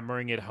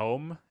hammering it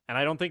home. And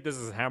I don't think this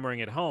is hammering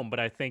it home, but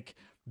I think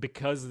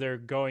because they're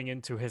going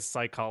into his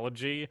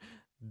psychology,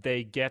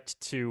 they get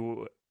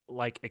to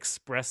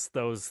express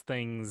those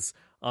things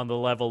on the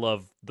level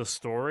of the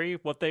story,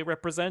 what they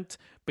represent.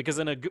 Because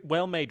in a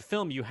well-made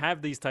film, you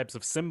have these types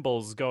of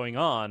symbols going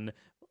on,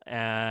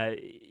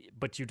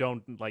 but you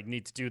don't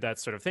need to do that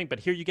sort of thing. But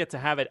here you get to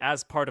have it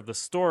as part of the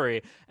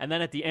story, and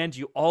then at the end,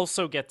 you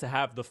also get to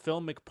have the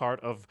filmic part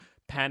of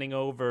panning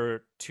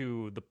over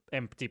to the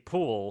empty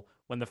pool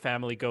when the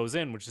family goes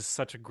in, which is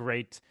such a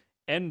great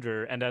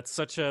ender, and that's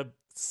such a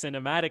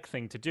cinematic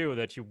thing to do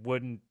that you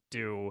wouldn't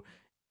do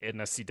in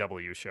a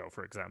CW show,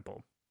 for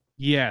example.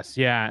 Yes,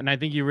 yeah, and I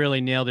think you really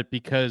nailed it,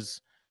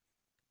 because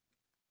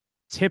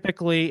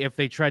typically if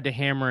they tried to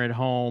hammer it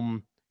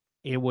home,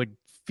 it would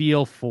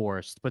feel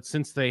forced. But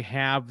since they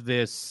have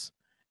this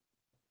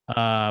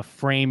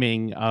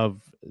framing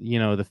of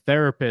the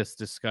therapist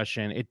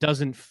discussion, it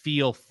doesn't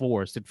feel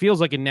forced. It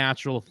feels like a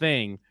natural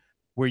thing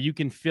where you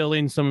can fill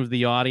in some of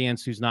the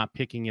audience who's not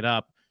picking it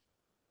up,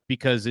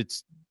 because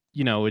it's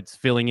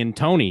filling in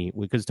Tony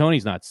because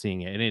Tony's not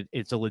seeing it, and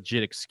it's a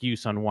legit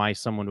excuse on why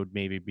someone would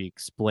maybe be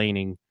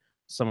explaining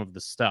some of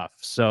the stuff.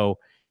 So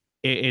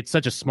it's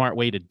such a smart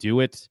way to do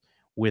it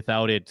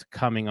without it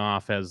coming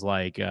off as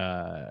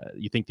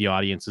you think the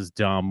audience is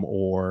dumb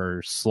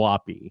or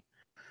sloppy.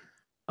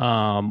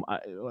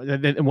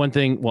 One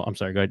thing. Well, I'm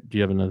sorry. Go ahead. Do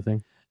you have another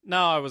thing?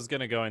 No, I was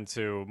gonna go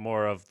into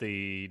more of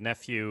the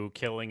nephew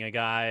killing a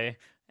guy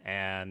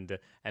and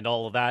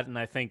all of that, and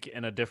I think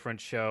in a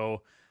different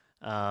show,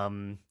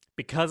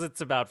 because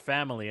it's about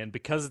family and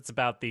because it's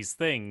about these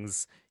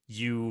things,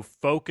 you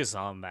focus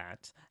on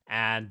that,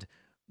 and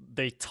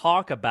they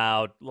talk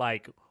about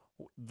like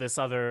this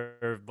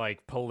other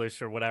like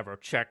Polish or whatever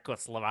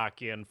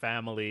Czechoslovakian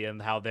family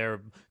and how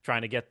they're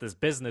trying to get this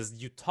business.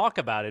 You talk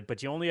about it,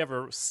 but you only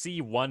ever see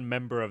one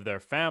member of their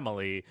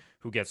family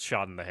who gets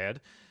shot in the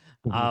head.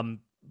 Mhm. Um,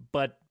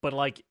 but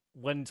like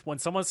when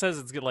someone says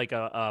it's like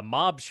a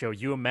mob show,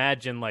 you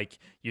imagine like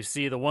you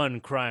see the one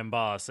crime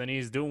boss and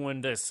he's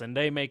doing this and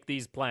they make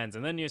these plans,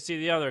 and then you see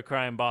the other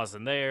crime boss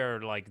and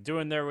they're like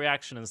doing their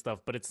reaction and stuff.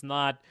 But it's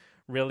not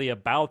really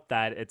about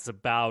that. It's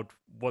about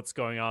what's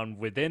going on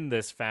within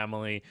this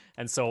family,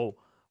 and so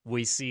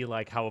we see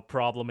like how a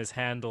problem is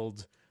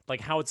handled,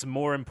 like how it's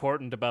more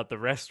important about the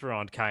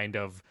restaurant kind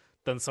of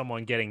than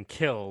someone getting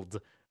killed.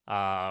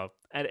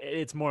 And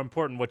it's more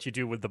important what you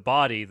do with the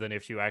body than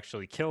if you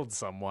actually killed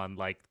someone,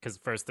 like because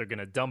first they're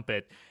gonna dump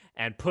it.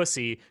 And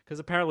Pussy, because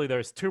apparently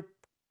there's two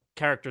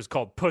characters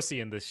called Pussy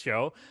in this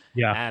show,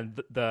 Yeah.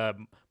 and the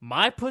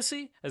my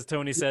pussy, as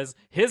Tony says,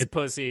 his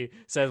pussy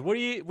says, "What do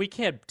you? We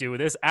can't do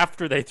this."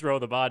 After they throw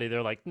the body,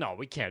 they're like, "No,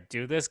 we can't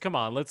do this. Come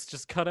on, let's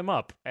just cut him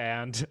up."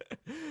 And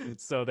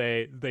so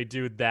they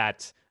do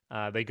that.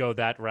 They go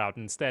that route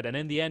instead, and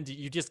in the end,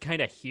 you just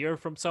kind of hear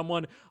from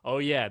someone, "Oh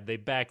yeah, they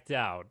backed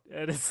out,"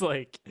 and it's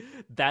like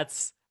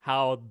that's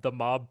how the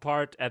mob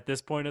part at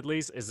this point at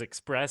least is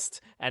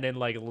expressed, and in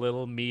like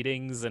little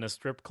meetings in a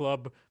strip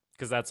club,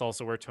 because that's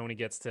also where Tony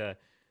gets to,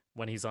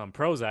 when he's on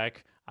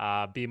Prozac,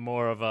 be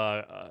more of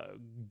a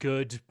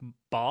good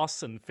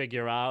boss and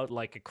figure out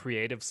like a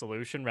creative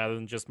solution rather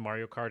than just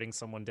Mario Karting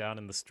someone down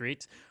in the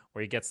street,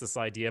 where he gets this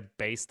idea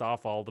based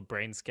off all the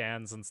brain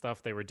scans and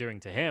stuff they were doing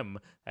to him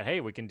that,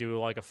 hey, we can do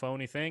like a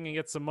phony thing and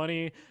get some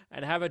money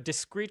and have a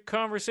discreet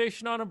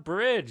conversation on a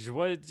bridge.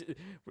 What?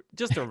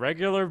 Just a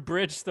regular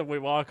bridge that we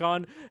walk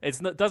on.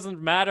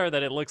 Doesn't matter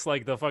that it looks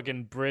like the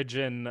fucking bridge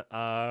in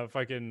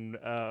fucking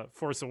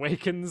Force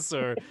Awakens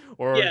or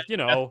Yeah. you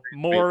know,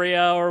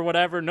 Moria or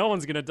whatever. No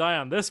one's gonna die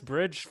on this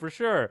bridge for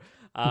sure.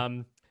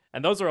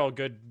 And those are all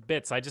good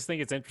bits. I just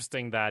think it's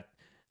interesting that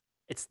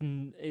it's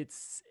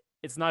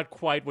it's not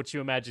quite what you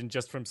imagine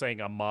just from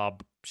saying a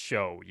mob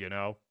show, you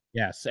know?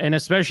 Yes, and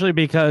especially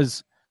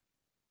because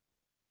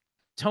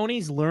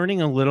Tony's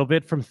learning a little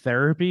bit from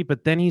therapy,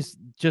 but then he's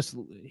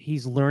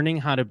learning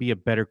how to be a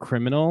better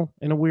criminal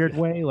in a weird Yeah.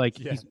 way. Like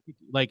Yeah. he's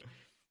like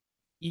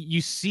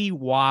you see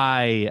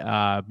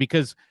why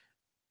because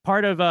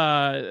part of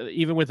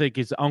even with like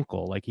his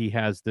uncle, like he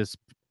has this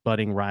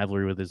budding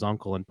rivalry with his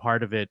uncle, and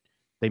part of it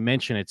they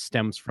mention it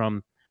stems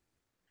from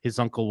his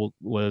uncle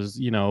was,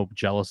 you know,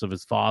 jealous of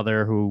his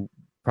father who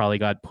probably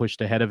got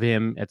pushed ahead of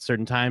him at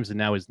certain times, and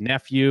now his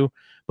nephew.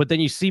 But then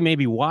you see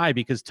maybe why,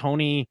 because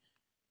Tony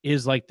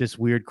is like this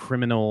weird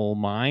criminal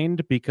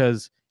mind,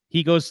 because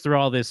he goes through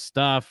all this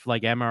stuff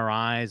like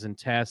MRIs and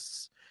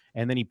tests,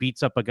 and then he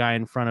beats up a guy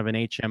in front of an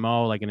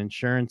HMO, like an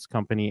insurance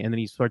company, and then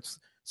he starts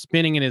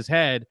spinning in his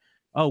head,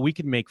 oh, we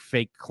could make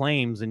fake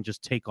claims and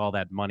just take all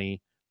that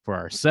money for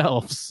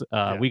ourselves.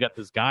 Yeah. We got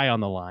this guy on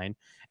the line.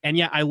 And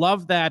yeah, I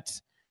love that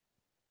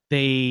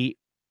they,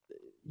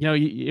 you know,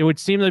 it would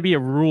seem to be a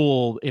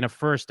rule in a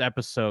first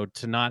episode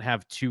to not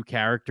have two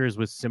characters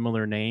with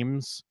similar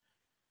names.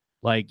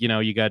 Like, you know,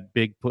 you got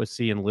Big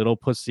Pussy and Little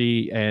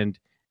Pussy, and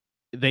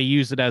they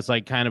use it as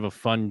like kind of a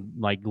fun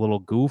like little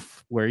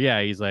goof where,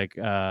 yeah, he's like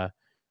they're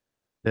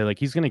like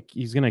he's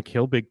gonna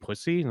kill Big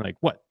Pussy, and like,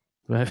 what?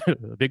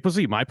 Big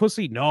Pussy, my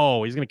pussy?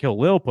 No, he's gonna kill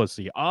Little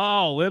Pussy.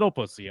 Oh, Little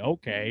Pussy,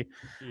 okay.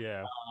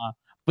 Yeah.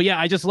 But yeah,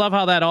 I just love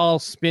how that all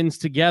spins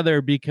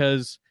together,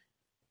 because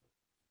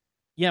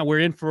yeah, we're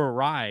in for a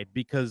ride,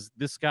 because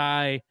this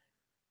guy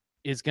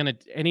is gonna,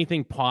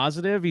 anything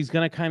positive, he's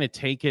gonna kind of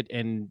take it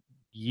and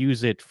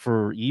use it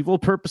for evil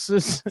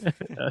purposes.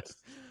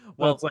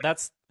 Well, it's like,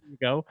 that's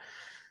go.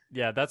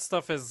 yeah, that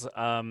stuff is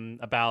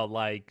about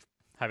like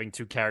having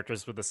two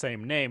characters with the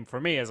same name. For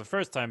me as a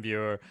first time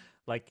viewer,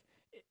 like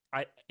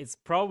it's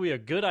probably a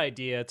good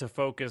idea to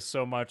focus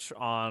so much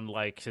on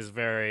like his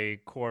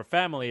very core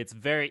family. It's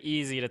very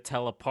easy to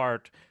tell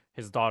apart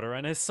his daughter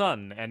and his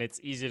son, and it's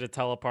easy to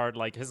tell apart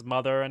like his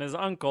mother and his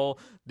uncle.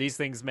 These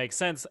things make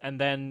sense, and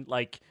then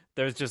like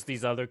there's just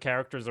these other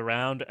characters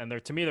around, and they're,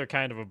 to me, they're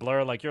kind of a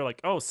blur. Like you're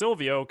like, oh,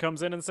 Silvio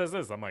comes in and says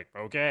this. I'm like,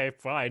 okay,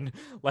 fine.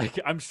 Like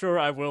I'm sure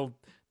I will.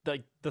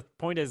 Like the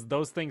point is,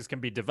 those things can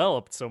be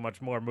developed so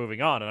much more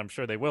moving on, and I'm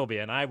sure they will be,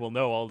 and I will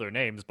know all their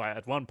names by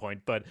at one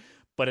point. But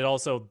it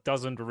also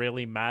doesn't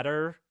really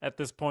matter at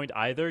this point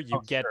either.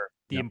 You get Sure.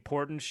 the Yeah.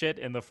 important shit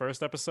in the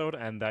first episode,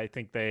 and I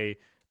think they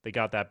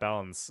got that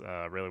balance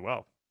really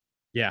well.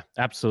 Yeah,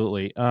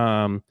 absolutely.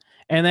 And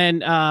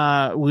then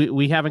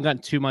we haven't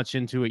gotten too much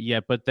into it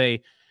yet, but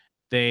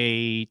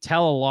they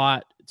tell a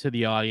lot to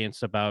the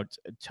audience about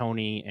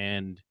Tony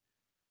and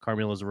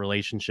Carmilla's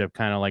relationship,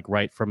 kind of like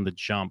right from the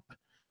jump.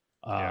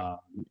 Yeah.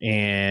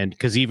 And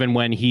because even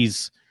when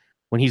he's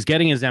when he's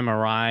getting his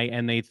MRI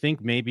and they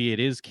think maybe it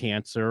is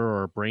cancer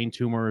or a brain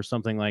tumor or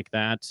something like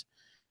that,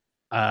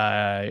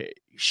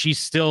 she's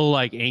still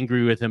like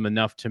angry with him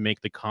enough to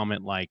make the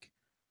comment like,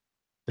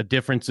 the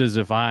difference is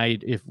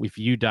if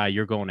you die,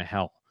 you're going to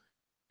hell.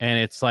 And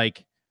it's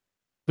like,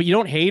 but you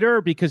don't hate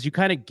her because you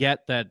kind of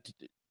get that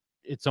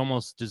it's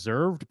almost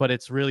deserved, but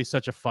it's really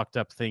such a fucked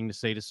up thing to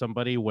say to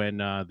somebody when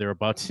they're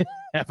about to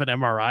have an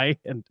MRI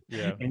and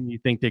you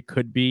think there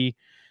could be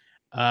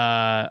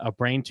a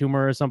brain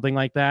tumor or something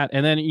like that.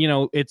 And then,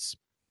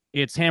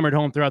 it's hammered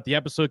home throughout the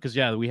episode because,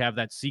 we have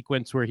that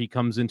sequence where he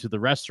comes into the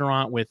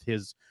restaurant with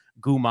his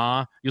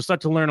guma. You'll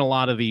start to learn a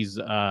lot of these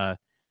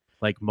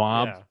like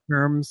mob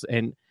terms.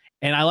 And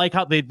I like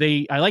how they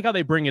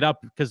bring it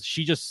up because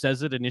she just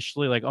says it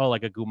initially like, oh,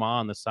 like a guma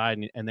on the side.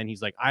 And then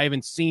he's like, I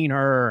haven't seen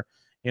her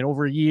in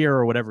over a year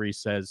or whatever he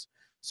says.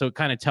 So it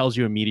kind of tells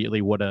you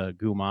immediately what a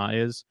guma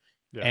is.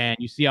 Yeah. And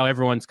you see how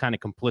everyone's kind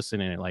of complicit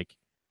in it. Like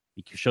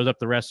he shows up at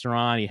the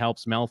restaurant, he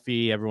helps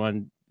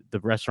Melfi, the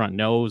restaurant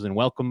knows and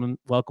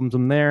welcomes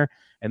him there.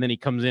 And then he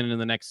comes in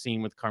the next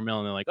scene with Carmilla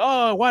and they're like,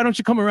 oh, why don't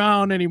you come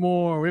around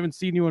anymore? We haven't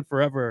seen you in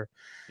forever.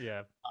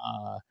 Yeah.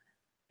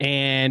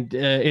 And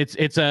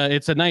it's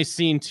a nice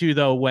scene too,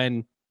 though,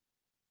 when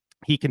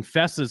he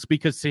confesses,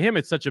 because to him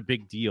it's such a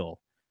big deal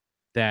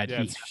that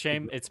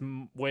it's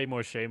way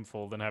more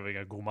shameful than having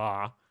a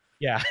guma.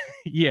 Yeah,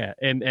 yeah,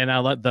 and I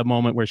love the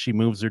moment where she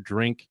moves her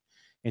drink,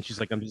 and she's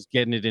like, "I'm just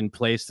getting it in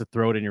place to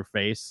throw it in your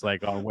face, like,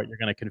 oh, what you're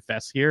gonna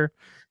confess here."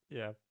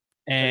 Yeah,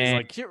 and he's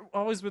like, "You're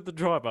always with the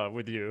drama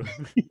with you."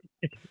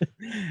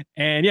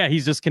 And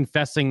he's just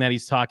confessing that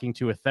he's talking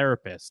to a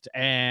therapist,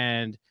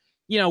 and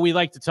we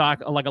like to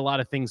talk like a lot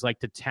of things like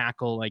to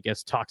tackle, I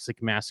guess,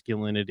 toxic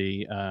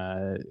masculinity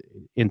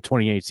in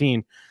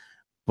 2018,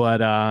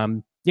 but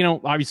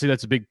obviously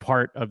that's a big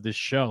part of this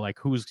show. Like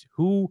who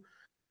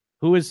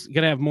is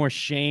going to have more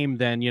shame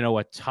than,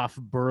 a tough,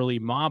 burly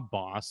mob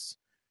boss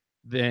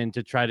than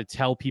to try to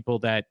tell people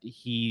that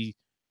he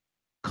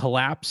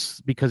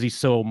collapses because he's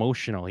so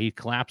emotional. He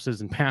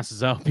collapses and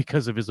passes out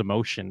because of his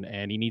emotion,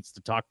 and he needs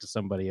to talk to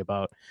somebody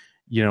about,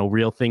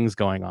 real things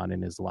going on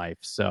in his life.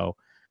 So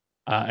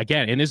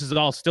again, and this is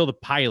all still the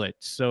pilot.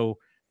 So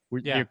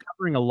you're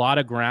covering a lot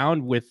of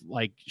ground with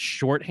like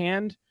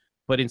shorthand,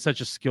 but in such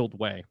a skilled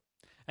way.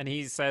 And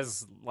he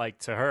says, like,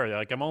 to her,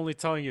 like, I'm only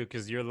telling you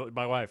because you're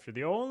my wife. You're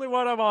the only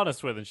one I'm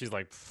honest with. And she's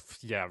like,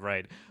 yeah,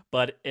 right.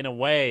 But in a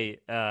way,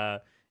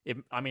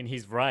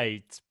 he's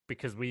right,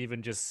 because we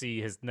even just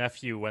see his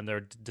nephew when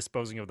they're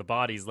disposing of the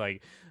bodies,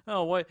 like,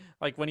 oh, what?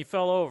 Like, when he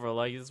fell over,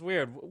 like, it's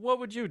weird. What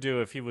would you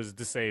do if he was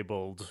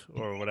disabled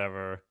or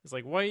whatever? It's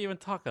like, why are you even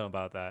talking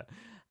about that?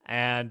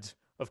 And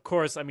of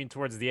course,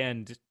 towards the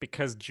end,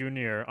 because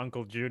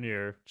Uncle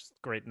Junior, just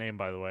great name,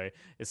 by the way,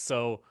 is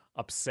so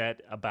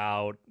upset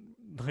about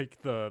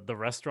like the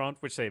restaurant,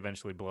 which they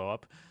eventually blow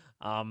up,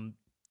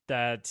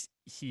 that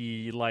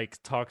he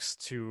like talks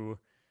to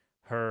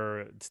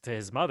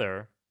his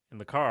mother in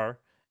the car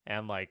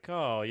and like,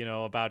 oh,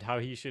 about how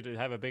he should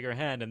have a bigger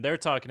hand. And they're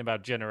talking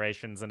about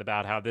generations and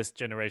about how this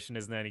generation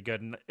isn't any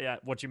good. And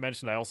what you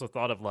mentioned, I also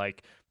thought of,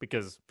 like,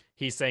 because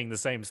he's saying the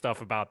same stuff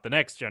about the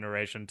next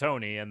generation,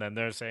 Tony, and then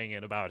they're saying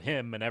it about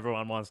him, and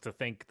everyone wants to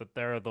think that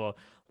they're the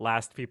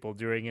last people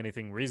doing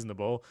anything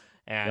reasonable.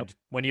 And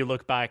when you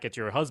look back at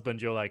your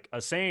husband, you're like a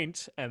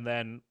saint. And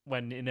then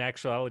when in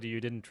actuality,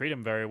 you didn't treat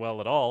him very well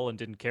at all and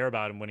didn't care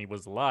about him when he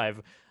was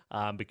alive,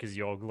 because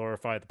you all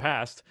glorify the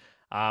past.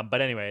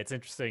 But anyway, it's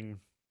interesting.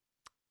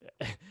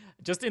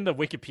 Just in the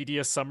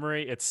Wikipedia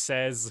summary, it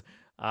says,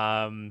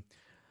 while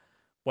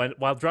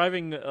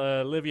driving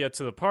Livia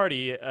to the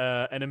party,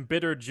 an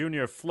embittered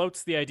Junior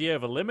floats the idea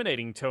of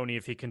eliminating Tony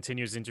if he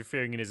continues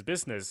interfering in his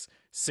business.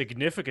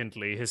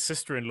 Significantly, his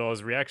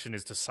sister-in-law's reaction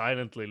is to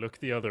silently look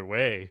the other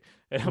way.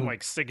 And I'm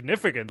like,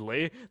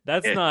 significantly?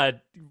 That's not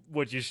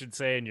what you should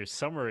say in your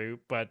summary,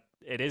 but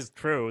it is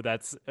true.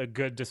 That's a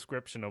good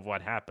description of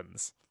what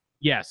happens.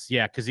 Yes,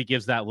 yeah, because he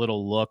gives that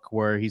little look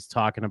where he's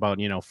talking about,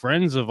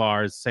 friends of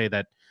ours say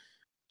that,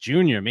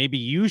 Junior, maybe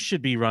you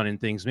should be running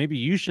things. Maybe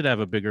you should have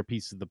a bigger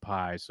piece of the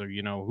pie. So,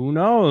 who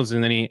knows?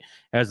 And then he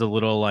has a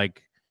little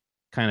like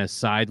kind of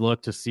side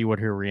look to see what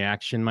her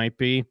reaction might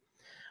be.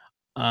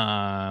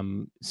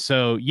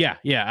 So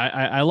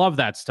I love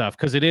that stuff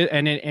because it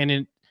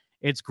is,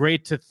 it's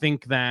great to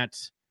think that,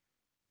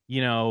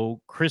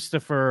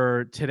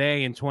 Christopher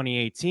today in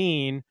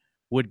 2018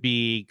 would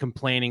be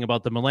complaining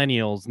about the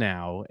millennials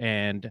now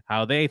and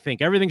how they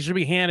think everything should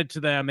be handed to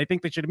them. They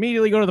think they should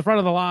immediately go to the front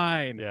of the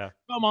line. Yeah.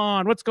 Come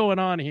on, what's going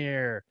on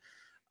here?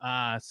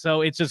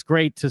 So it's just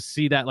great to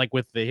see that, like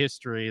with the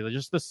history,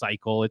 just the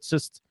cycle. It's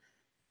just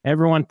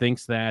everyone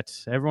thinks that.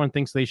 Everyone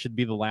thinks they should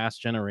be the last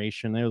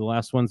generation. They're the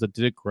last ones that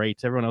did it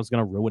great. Everyone else is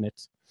going to ruin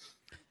it.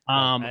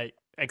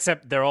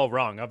 Except they're all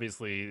wrong.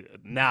 Obviously,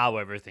 now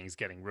everything's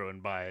getting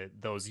ruined by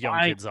those young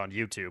kids on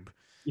YouTube.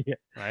 Yeah.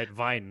 Right.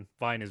 Vine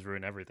has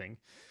ruined everything.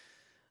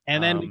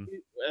 And then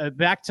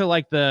back to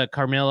like the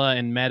Carmilla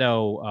and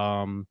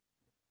Meadow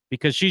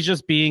because she's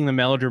just being the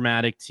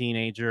melodramatic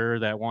teenager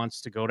that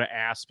wants to go to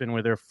Aspen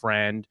with her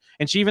friend.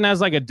 And she even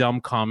has like a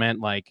dumb comment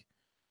like,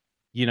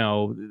 you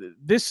know,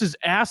 this is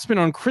Aspen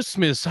on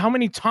Christmas. How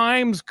many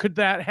times could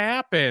that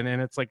happen?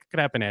 And it's like, it could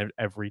happen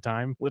every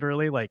time,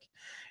 literally. Like,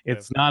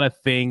 it's not a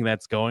thing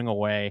that's going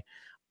away.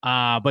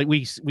 But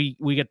we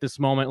get this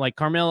moment, like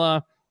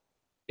Carmilla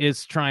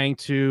is trying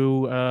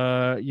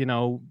to you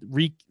know,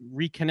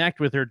 reconnect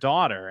with her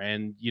daughter,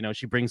 and you know,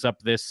 she brings up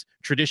this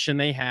tradition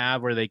they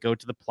have where they go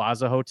to the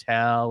Plaza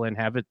Hotel and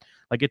have it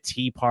like a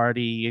tea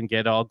party and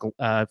get all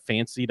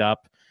fancied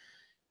up.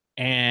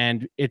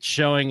 And it's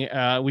showing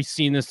we've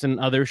seen this in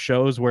other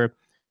shows where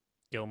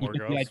Gilmore the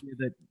Girls. idea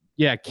that,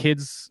 yeah,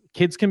 kids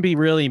can be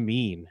really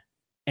mean.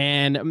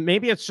 And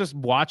maybe it's just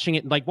watching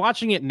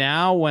it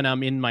now when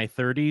I'm in my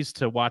 30s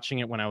to watching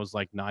it when I was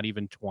like not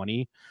even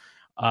 20.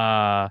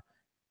 I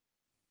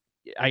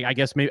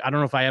guess maybe, I don't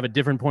know if I have a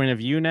different point of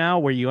view now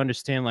where you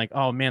understand like,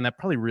 oh man, that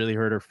probably really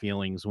hurt her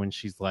feelings when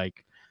she's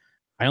like,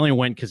 I only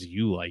went because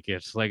you like it.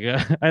 It's like,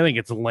 I think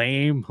it's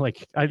lame.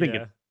 Like, I think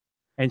it,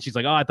 and she's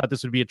like, oh, I thought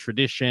this would be a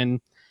tradition.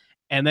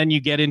 And then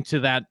you get into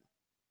that,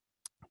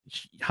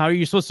 how are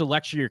you supposed to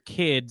lecture your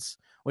kids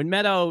when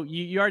Meadow,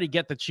 you already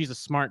get that she's a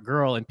smart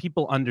girl and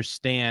people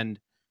understand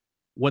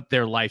what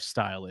their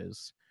lifestyle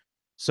is.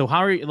 So how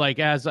are you, like,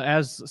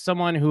 as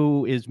someone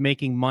who is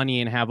making money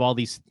and have all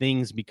these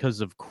things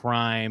because of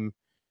crime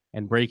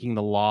and breaking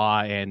the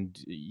law and,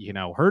 you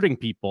know, hurting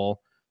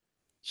people,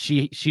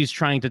 she's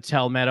trying to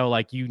tell Meadow,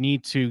 like, you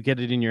need to get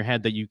it in your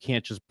head that you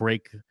can't just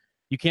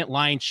you can't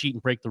lie and cheat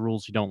and break the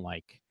rules you don't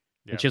like.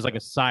 Yeah. Which is like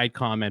a side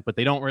comment, but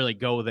they don't really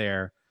go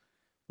there.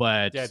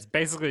 But yeah, it's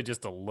basically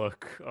just a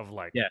look of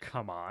like,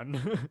 come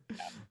on.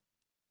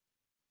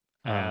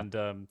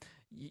 And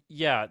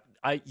yeah,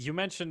 you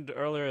mentioned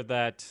earlier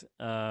that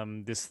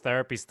this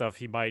therapy stuff,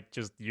 he might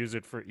just use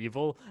it for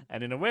evil,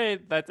 and in a way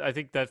that I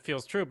think that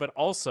feels true. But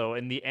also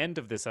in the end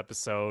of this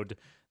episode,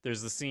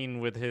 there's the scene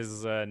with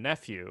his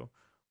nephew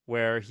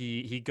where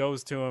he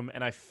goes to him,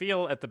 and I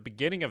feel at the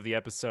beginning of the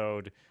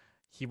episode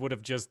he would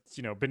have just,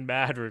 you know, been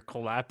mad or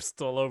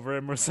collapsed all over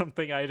him or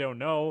something. I don't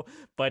know.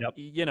 But,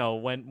 you know,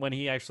 when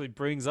he actually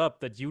brings up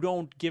that you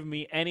don't give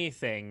me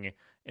anything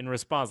in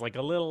response, like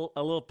a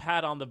little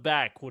pat on the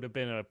back would have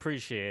been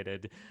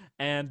appreciated.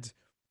 And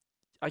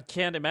I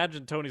can't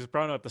imagine Tony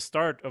Soprano at the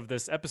start of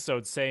this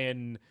episode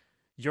saying,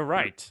 you're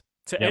right,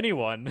 to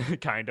anyone,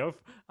 kind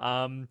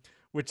of.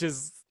 Which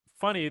is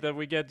funny that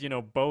we get, you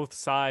know, both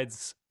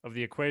sides of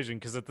the equation,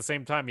 because at the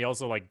same time he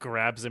also like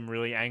grabs him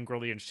really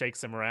angrily and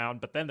shakes him around,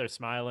 but then they're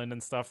smiling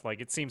and stuff. Like,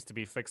 it seems to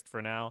be fixed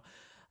for now.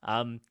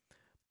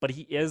 But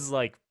he is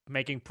like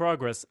making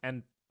progress,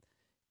 and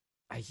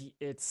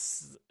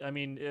it's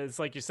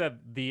like you said,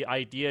 the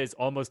idea is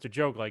almost a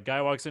joke. Like,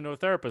 guy walks into a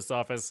therapist's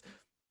office,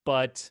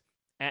 but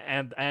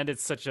and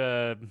it's such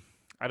a,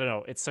 I don't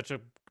know, it's such a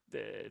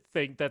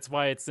thing. That's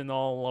why it's in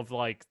all of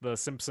like the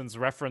Simpsons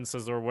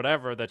references or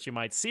whatever that you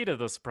might see to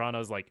the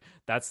Sopranos. Like,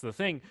 that's the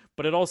thing.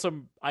 But it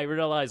also, I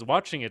realize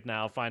watching it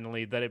now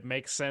finally that it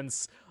makes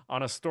sense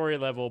on a story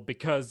level,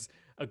 because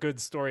a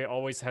good story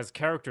always has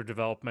character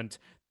development.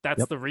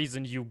 That's the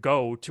reason you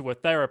go to a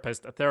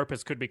therapist. A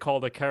therapist could be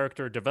called a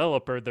character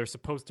developer. They're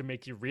supposed to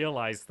make you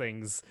realize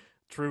things,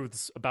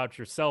 truths about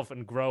yourself,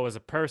 and grow as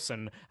a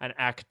person and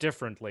act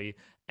differently.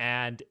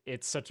 And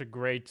it's such a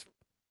great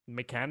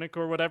mechanic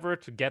or whatever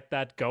to get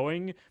that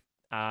going.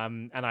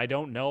 And I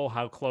don't know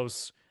how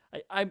close.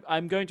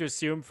 I'm going to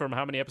assume from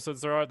how many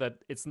episodes there are that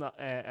it's not,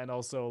 and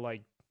also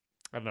like,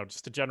 I don't know,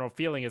 just a general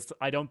feeling is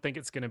I don't think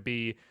it's going to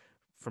be,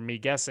 from me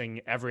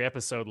guessing, every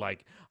episode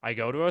like, I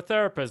go to a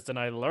therapist and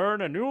I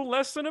learn a new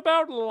lesson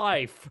about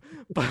life.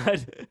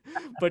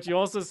 But you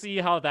also see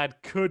how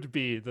that could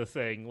be the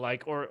thing,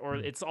 like, or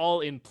it's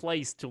all in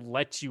place to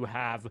let you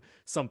have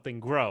something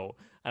grow.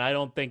 And I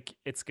don't think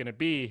it's going to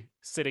be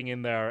sitting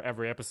in there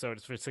every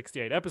episode for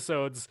 68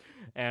 episodes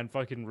and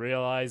fucking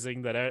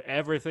realizing that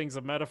everything's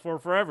a metaphor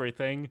for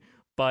everything.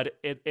 But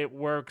it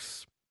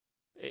works.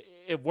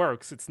 It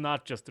works. It's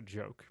not just a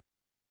joke.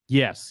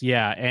 Yes.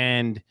 Yeah.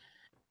 And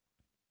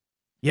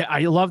yeah,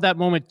 I love that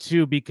moment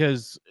too,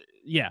 because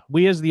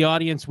we as the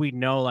audience, we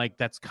know like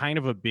that's kind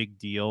of a big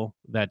deal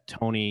that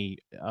Tony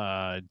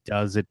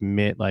does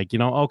admit, like, you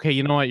know, okay,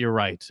 you know what, you're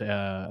right.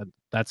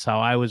 That's how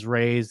I was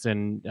raised,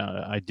 and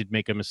I did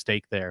make a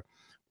mistake there.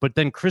 But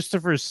then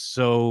Christopher's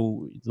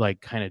so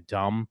like kind of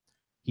dumb.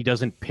 He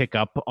doesn't pick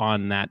up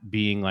on that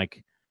being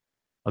like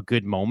a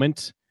good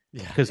moment.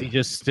 Because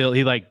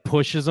he like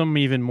pushes him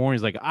even more.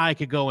 He's like, I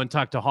could go and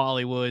talk to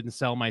Hollywood and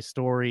sell my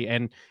story.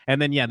 And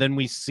then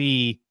we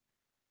see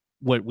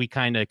what we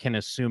kind of can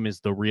assume is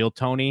the real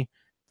Tony,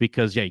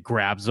 because he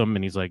grabs him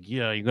and he's like,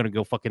 yeah, you're gonna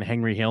go fucking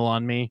Henry Hill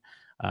on me.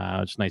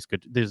 It's nice.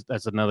 Good.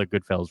 That's another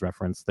Goodfellas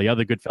reference. The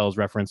other Goodfellas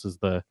reference is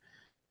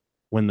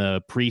when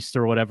the priest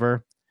or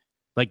whatever,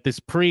 like this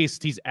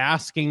priest, he's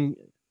asking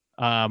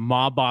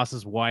mob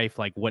boss's wife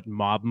like what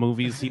mob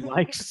movies he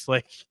likes.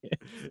 Like,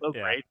 it's so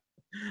great.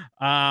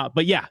 But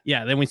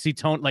then we see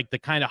Tony, like the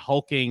kind of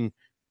hulking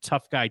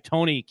tough guy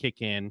Tony,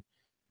 kick in,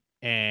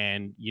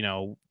 and you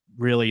know,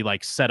 really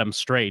like set them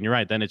straight. And you're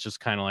right. Then it's just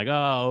kind of like,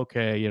 oh,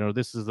 okay, you know,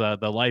 this is the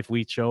life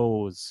we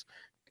chose.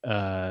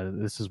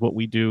 This is what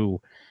we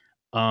do.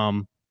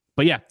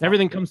 But yeah,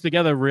 everything comes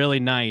together really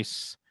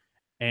nice,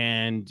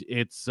 and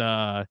it's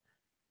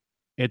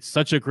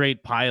such a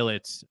great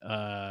pilot.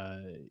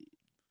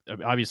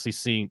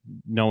 Obviously,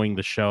 knowing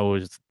the show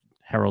is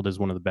Herald is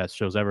one of the best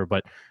shows ever,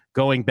 but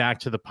going back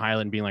to the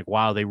pilot and being like,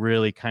 wow, they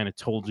really kind of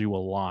told you a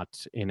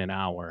lot in an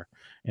hour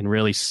and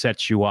really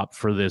set you up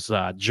for this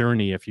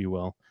journey, if you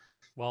will.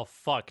 Well,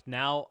 fuck.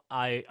 Now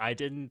I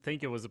didn't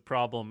think it was a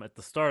problem at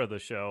the start of the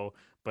show,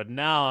 but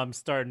now I'm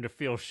starting to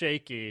feel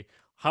shaky.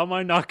 How am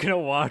I not gonna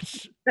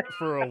watch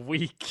for a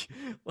week?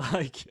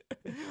 Like,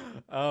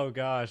 oh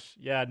gosh,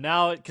 yeah.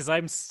 Now, because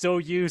I'm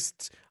so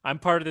I'm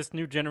part of this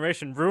new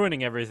generation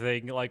ruining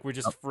everything. Like, we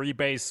just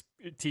freebase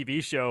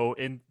TV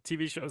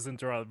shows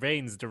into our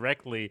veins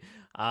directly.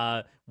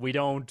 We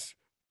don't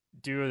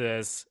do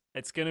this.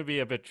 It's gonna be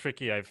a bit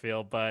tricky, I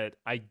feel, but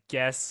I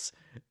guess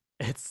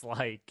it's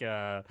like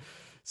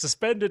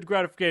suspended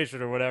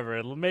gratification or whatever.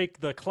 It'll make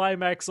the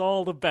climax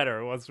all the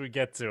better once we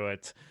get to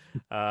it.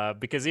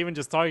 Because even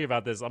just talking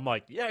about this, I'm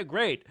like, yeah,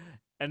 great.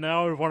 And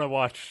now I want to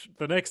watch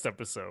the next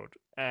episode.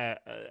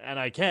 And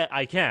I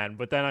can,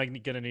 but then I'm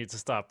going to need to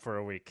stop for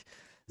a week.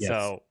 Yes.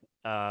 So,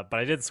 but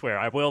I did swear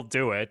I will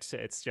do it.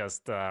 It's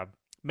just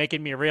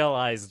making me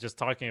realize, just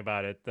talking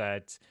about it,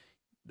 that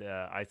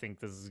I think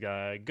this is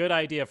a good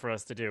idea for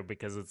us to do,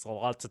 because it's a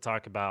lot to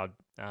talk about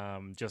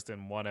just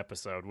in one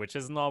episode, which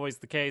isn't always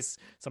the case.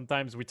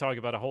 Sometimes we talk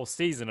about a whole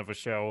season of a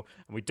show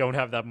and we don't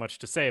have that much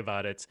to say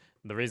about it.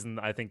 And the reason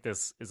I think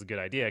this is a good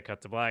idea,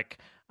 Cut to Black,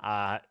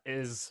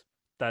 is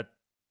that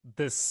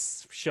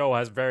this show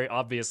has very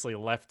obviously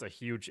left a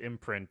huge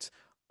imprint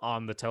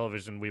on the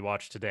television we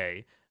watch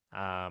today.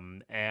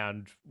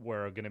 And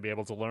we're going to be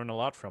able to learn a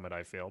lot from it,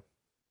 I feel.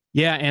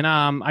 Yeah, and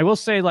I will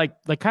say, like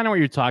kind of what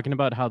you're talking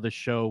about, how the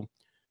show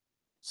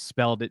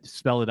spelled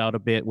it out a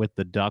bit with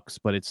the ducks,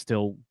 but it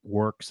still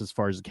works as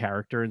far as the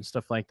character and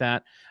stuff like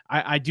that.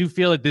 I do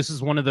feel that this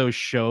is one of those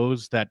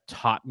shows that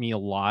taught me a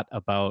lot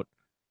about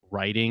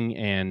writing,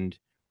 and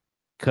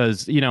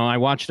because, you know, I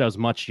watched it, I was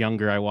much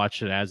younger. I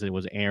watched it as it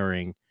was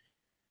airing.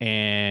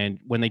 And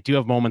when they do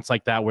have moments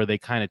like that where they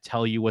kind of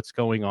tell you what's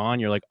going on,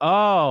 you're like,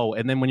 oh,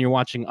 and then when you're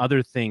watching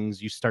other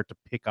things, you start to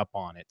pick up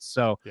on it.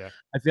 So yeah.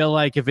 I feel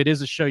like if it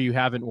is a show you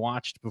haven't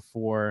watched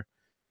before,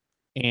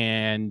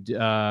 and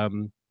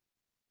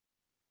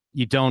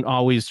you don't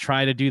always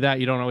try to do that,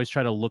 you don't always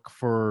try to look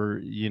for,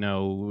 you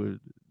know,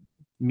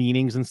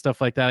 meanings and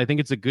stuff like that, I think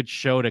it's a good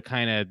show to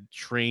kind of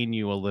train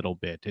you a little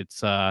bit.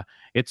 It's a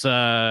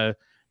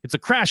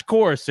crash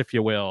course, if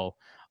you will.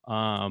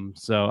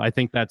 So I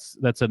think that's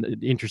an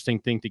interesting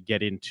thing to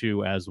get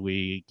into as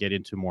we get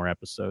into more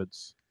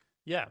episodes.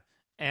 Yeah.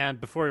 And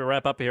before we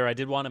wrap up here, I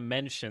did want to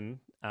mention,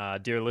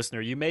 dear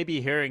listener, you may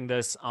be hearing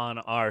this on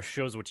our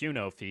Shows What You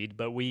Know feed,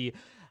 but we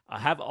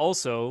have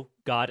also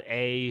got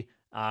a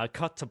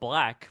Cut to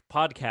Black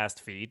podcast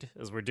feed,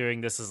 as we're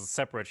doing this as a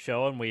separate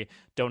show, and we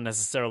don't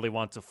necessarily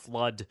want to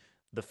flood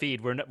the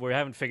feed. We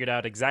haven't figured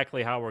out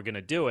exactly how we're going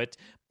to do it,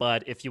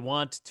 but if you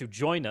want to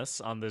join us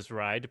on this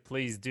ride,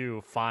 please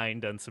do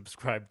find and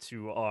subscribe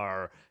to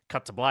our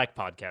Cut to Black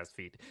podcast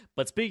feed.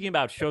 But speaking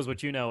about Shows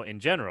What You Know in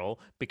general,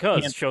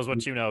 because Shows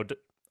What You Know...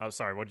 Oh,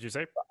 sorry, what did you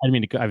say?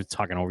 I was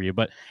talking over you,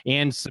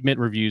 and submit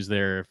reviews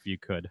there if you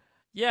could.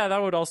 Yeah,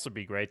 that would also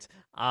be great.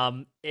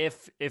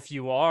 If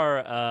you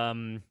are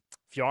on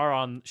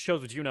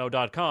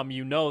showswhatyouknow.com,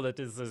 you know that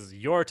this is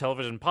your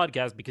television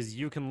podcast because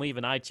you can leave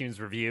an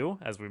iTunes review,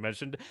 as we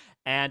mentioned.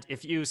 And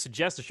if you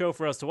suggest a show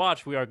for us to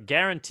watch, we are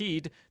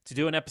guaranteed to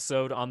do an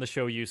episode on the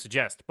show you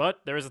suggest. But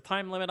there is a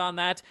time limit on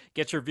that.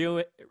 Get your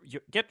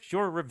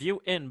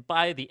review in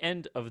by the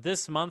end of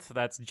this month.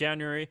 That's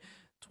January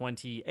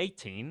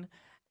 2018.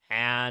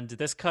 And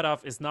this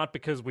cutoff is not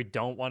because we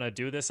don't want to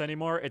do this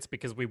anymore. It's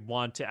because we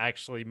want to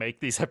actually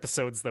make these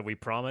episodes that we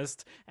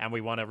promised, and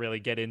we want to really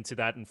get into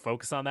that and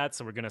focus on that.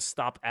 So we're going to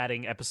stop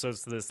adding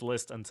episodes to this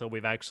list until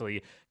we've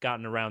actually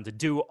gotten around to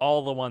do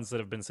all the ones that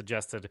have been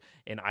suggested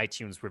in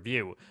iTunes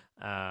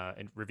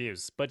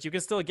reviews. But you can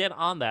still get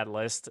on that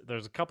list.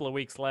 There's a couple of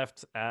weeks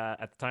left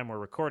at the time we're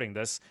recording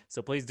this.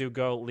 So please do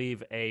go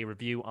leave a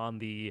review on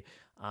the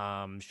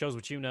Shows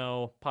What You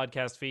Know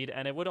podcast feed.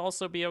 And it would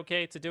also be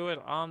okay to do it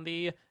on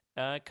the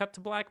Cut to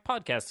Black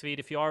podcast feed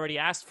if you already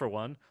asked for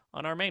one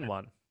on our main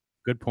one.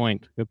 Good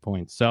point.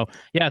 So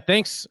yeah,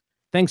 thanks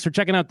for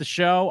checking out the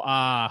show.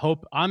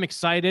 I'm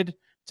excited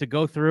to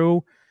go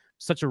through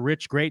such a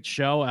rich, great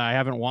show. I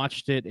haven't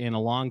watched it in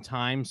a long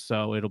time,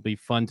 so it'll be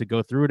fun to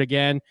go through it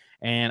again,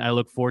 and I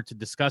look forward to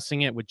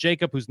discussing it with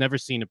Jacob, who's never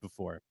seen it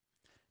before.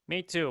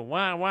 Me too.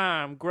 Wow,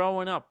 I'm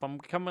growing up. I'm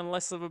becoming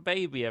less of a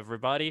baby,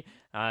 everybody.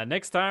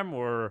 Next time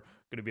we're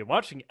going to be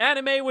watching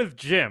Anime with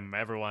Jim,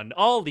 everyone.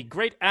 All the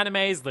great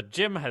animes that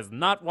Jim has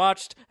not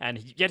watched, and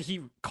yet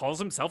he calls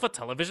himself a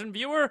television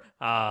viewer?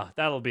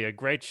 That'll be a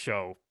great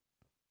show.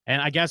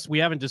 And I guess we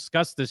haven't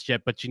discussed this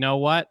yet, but you know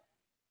what?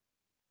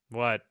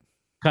 What?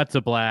 Cut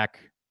to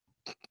Black.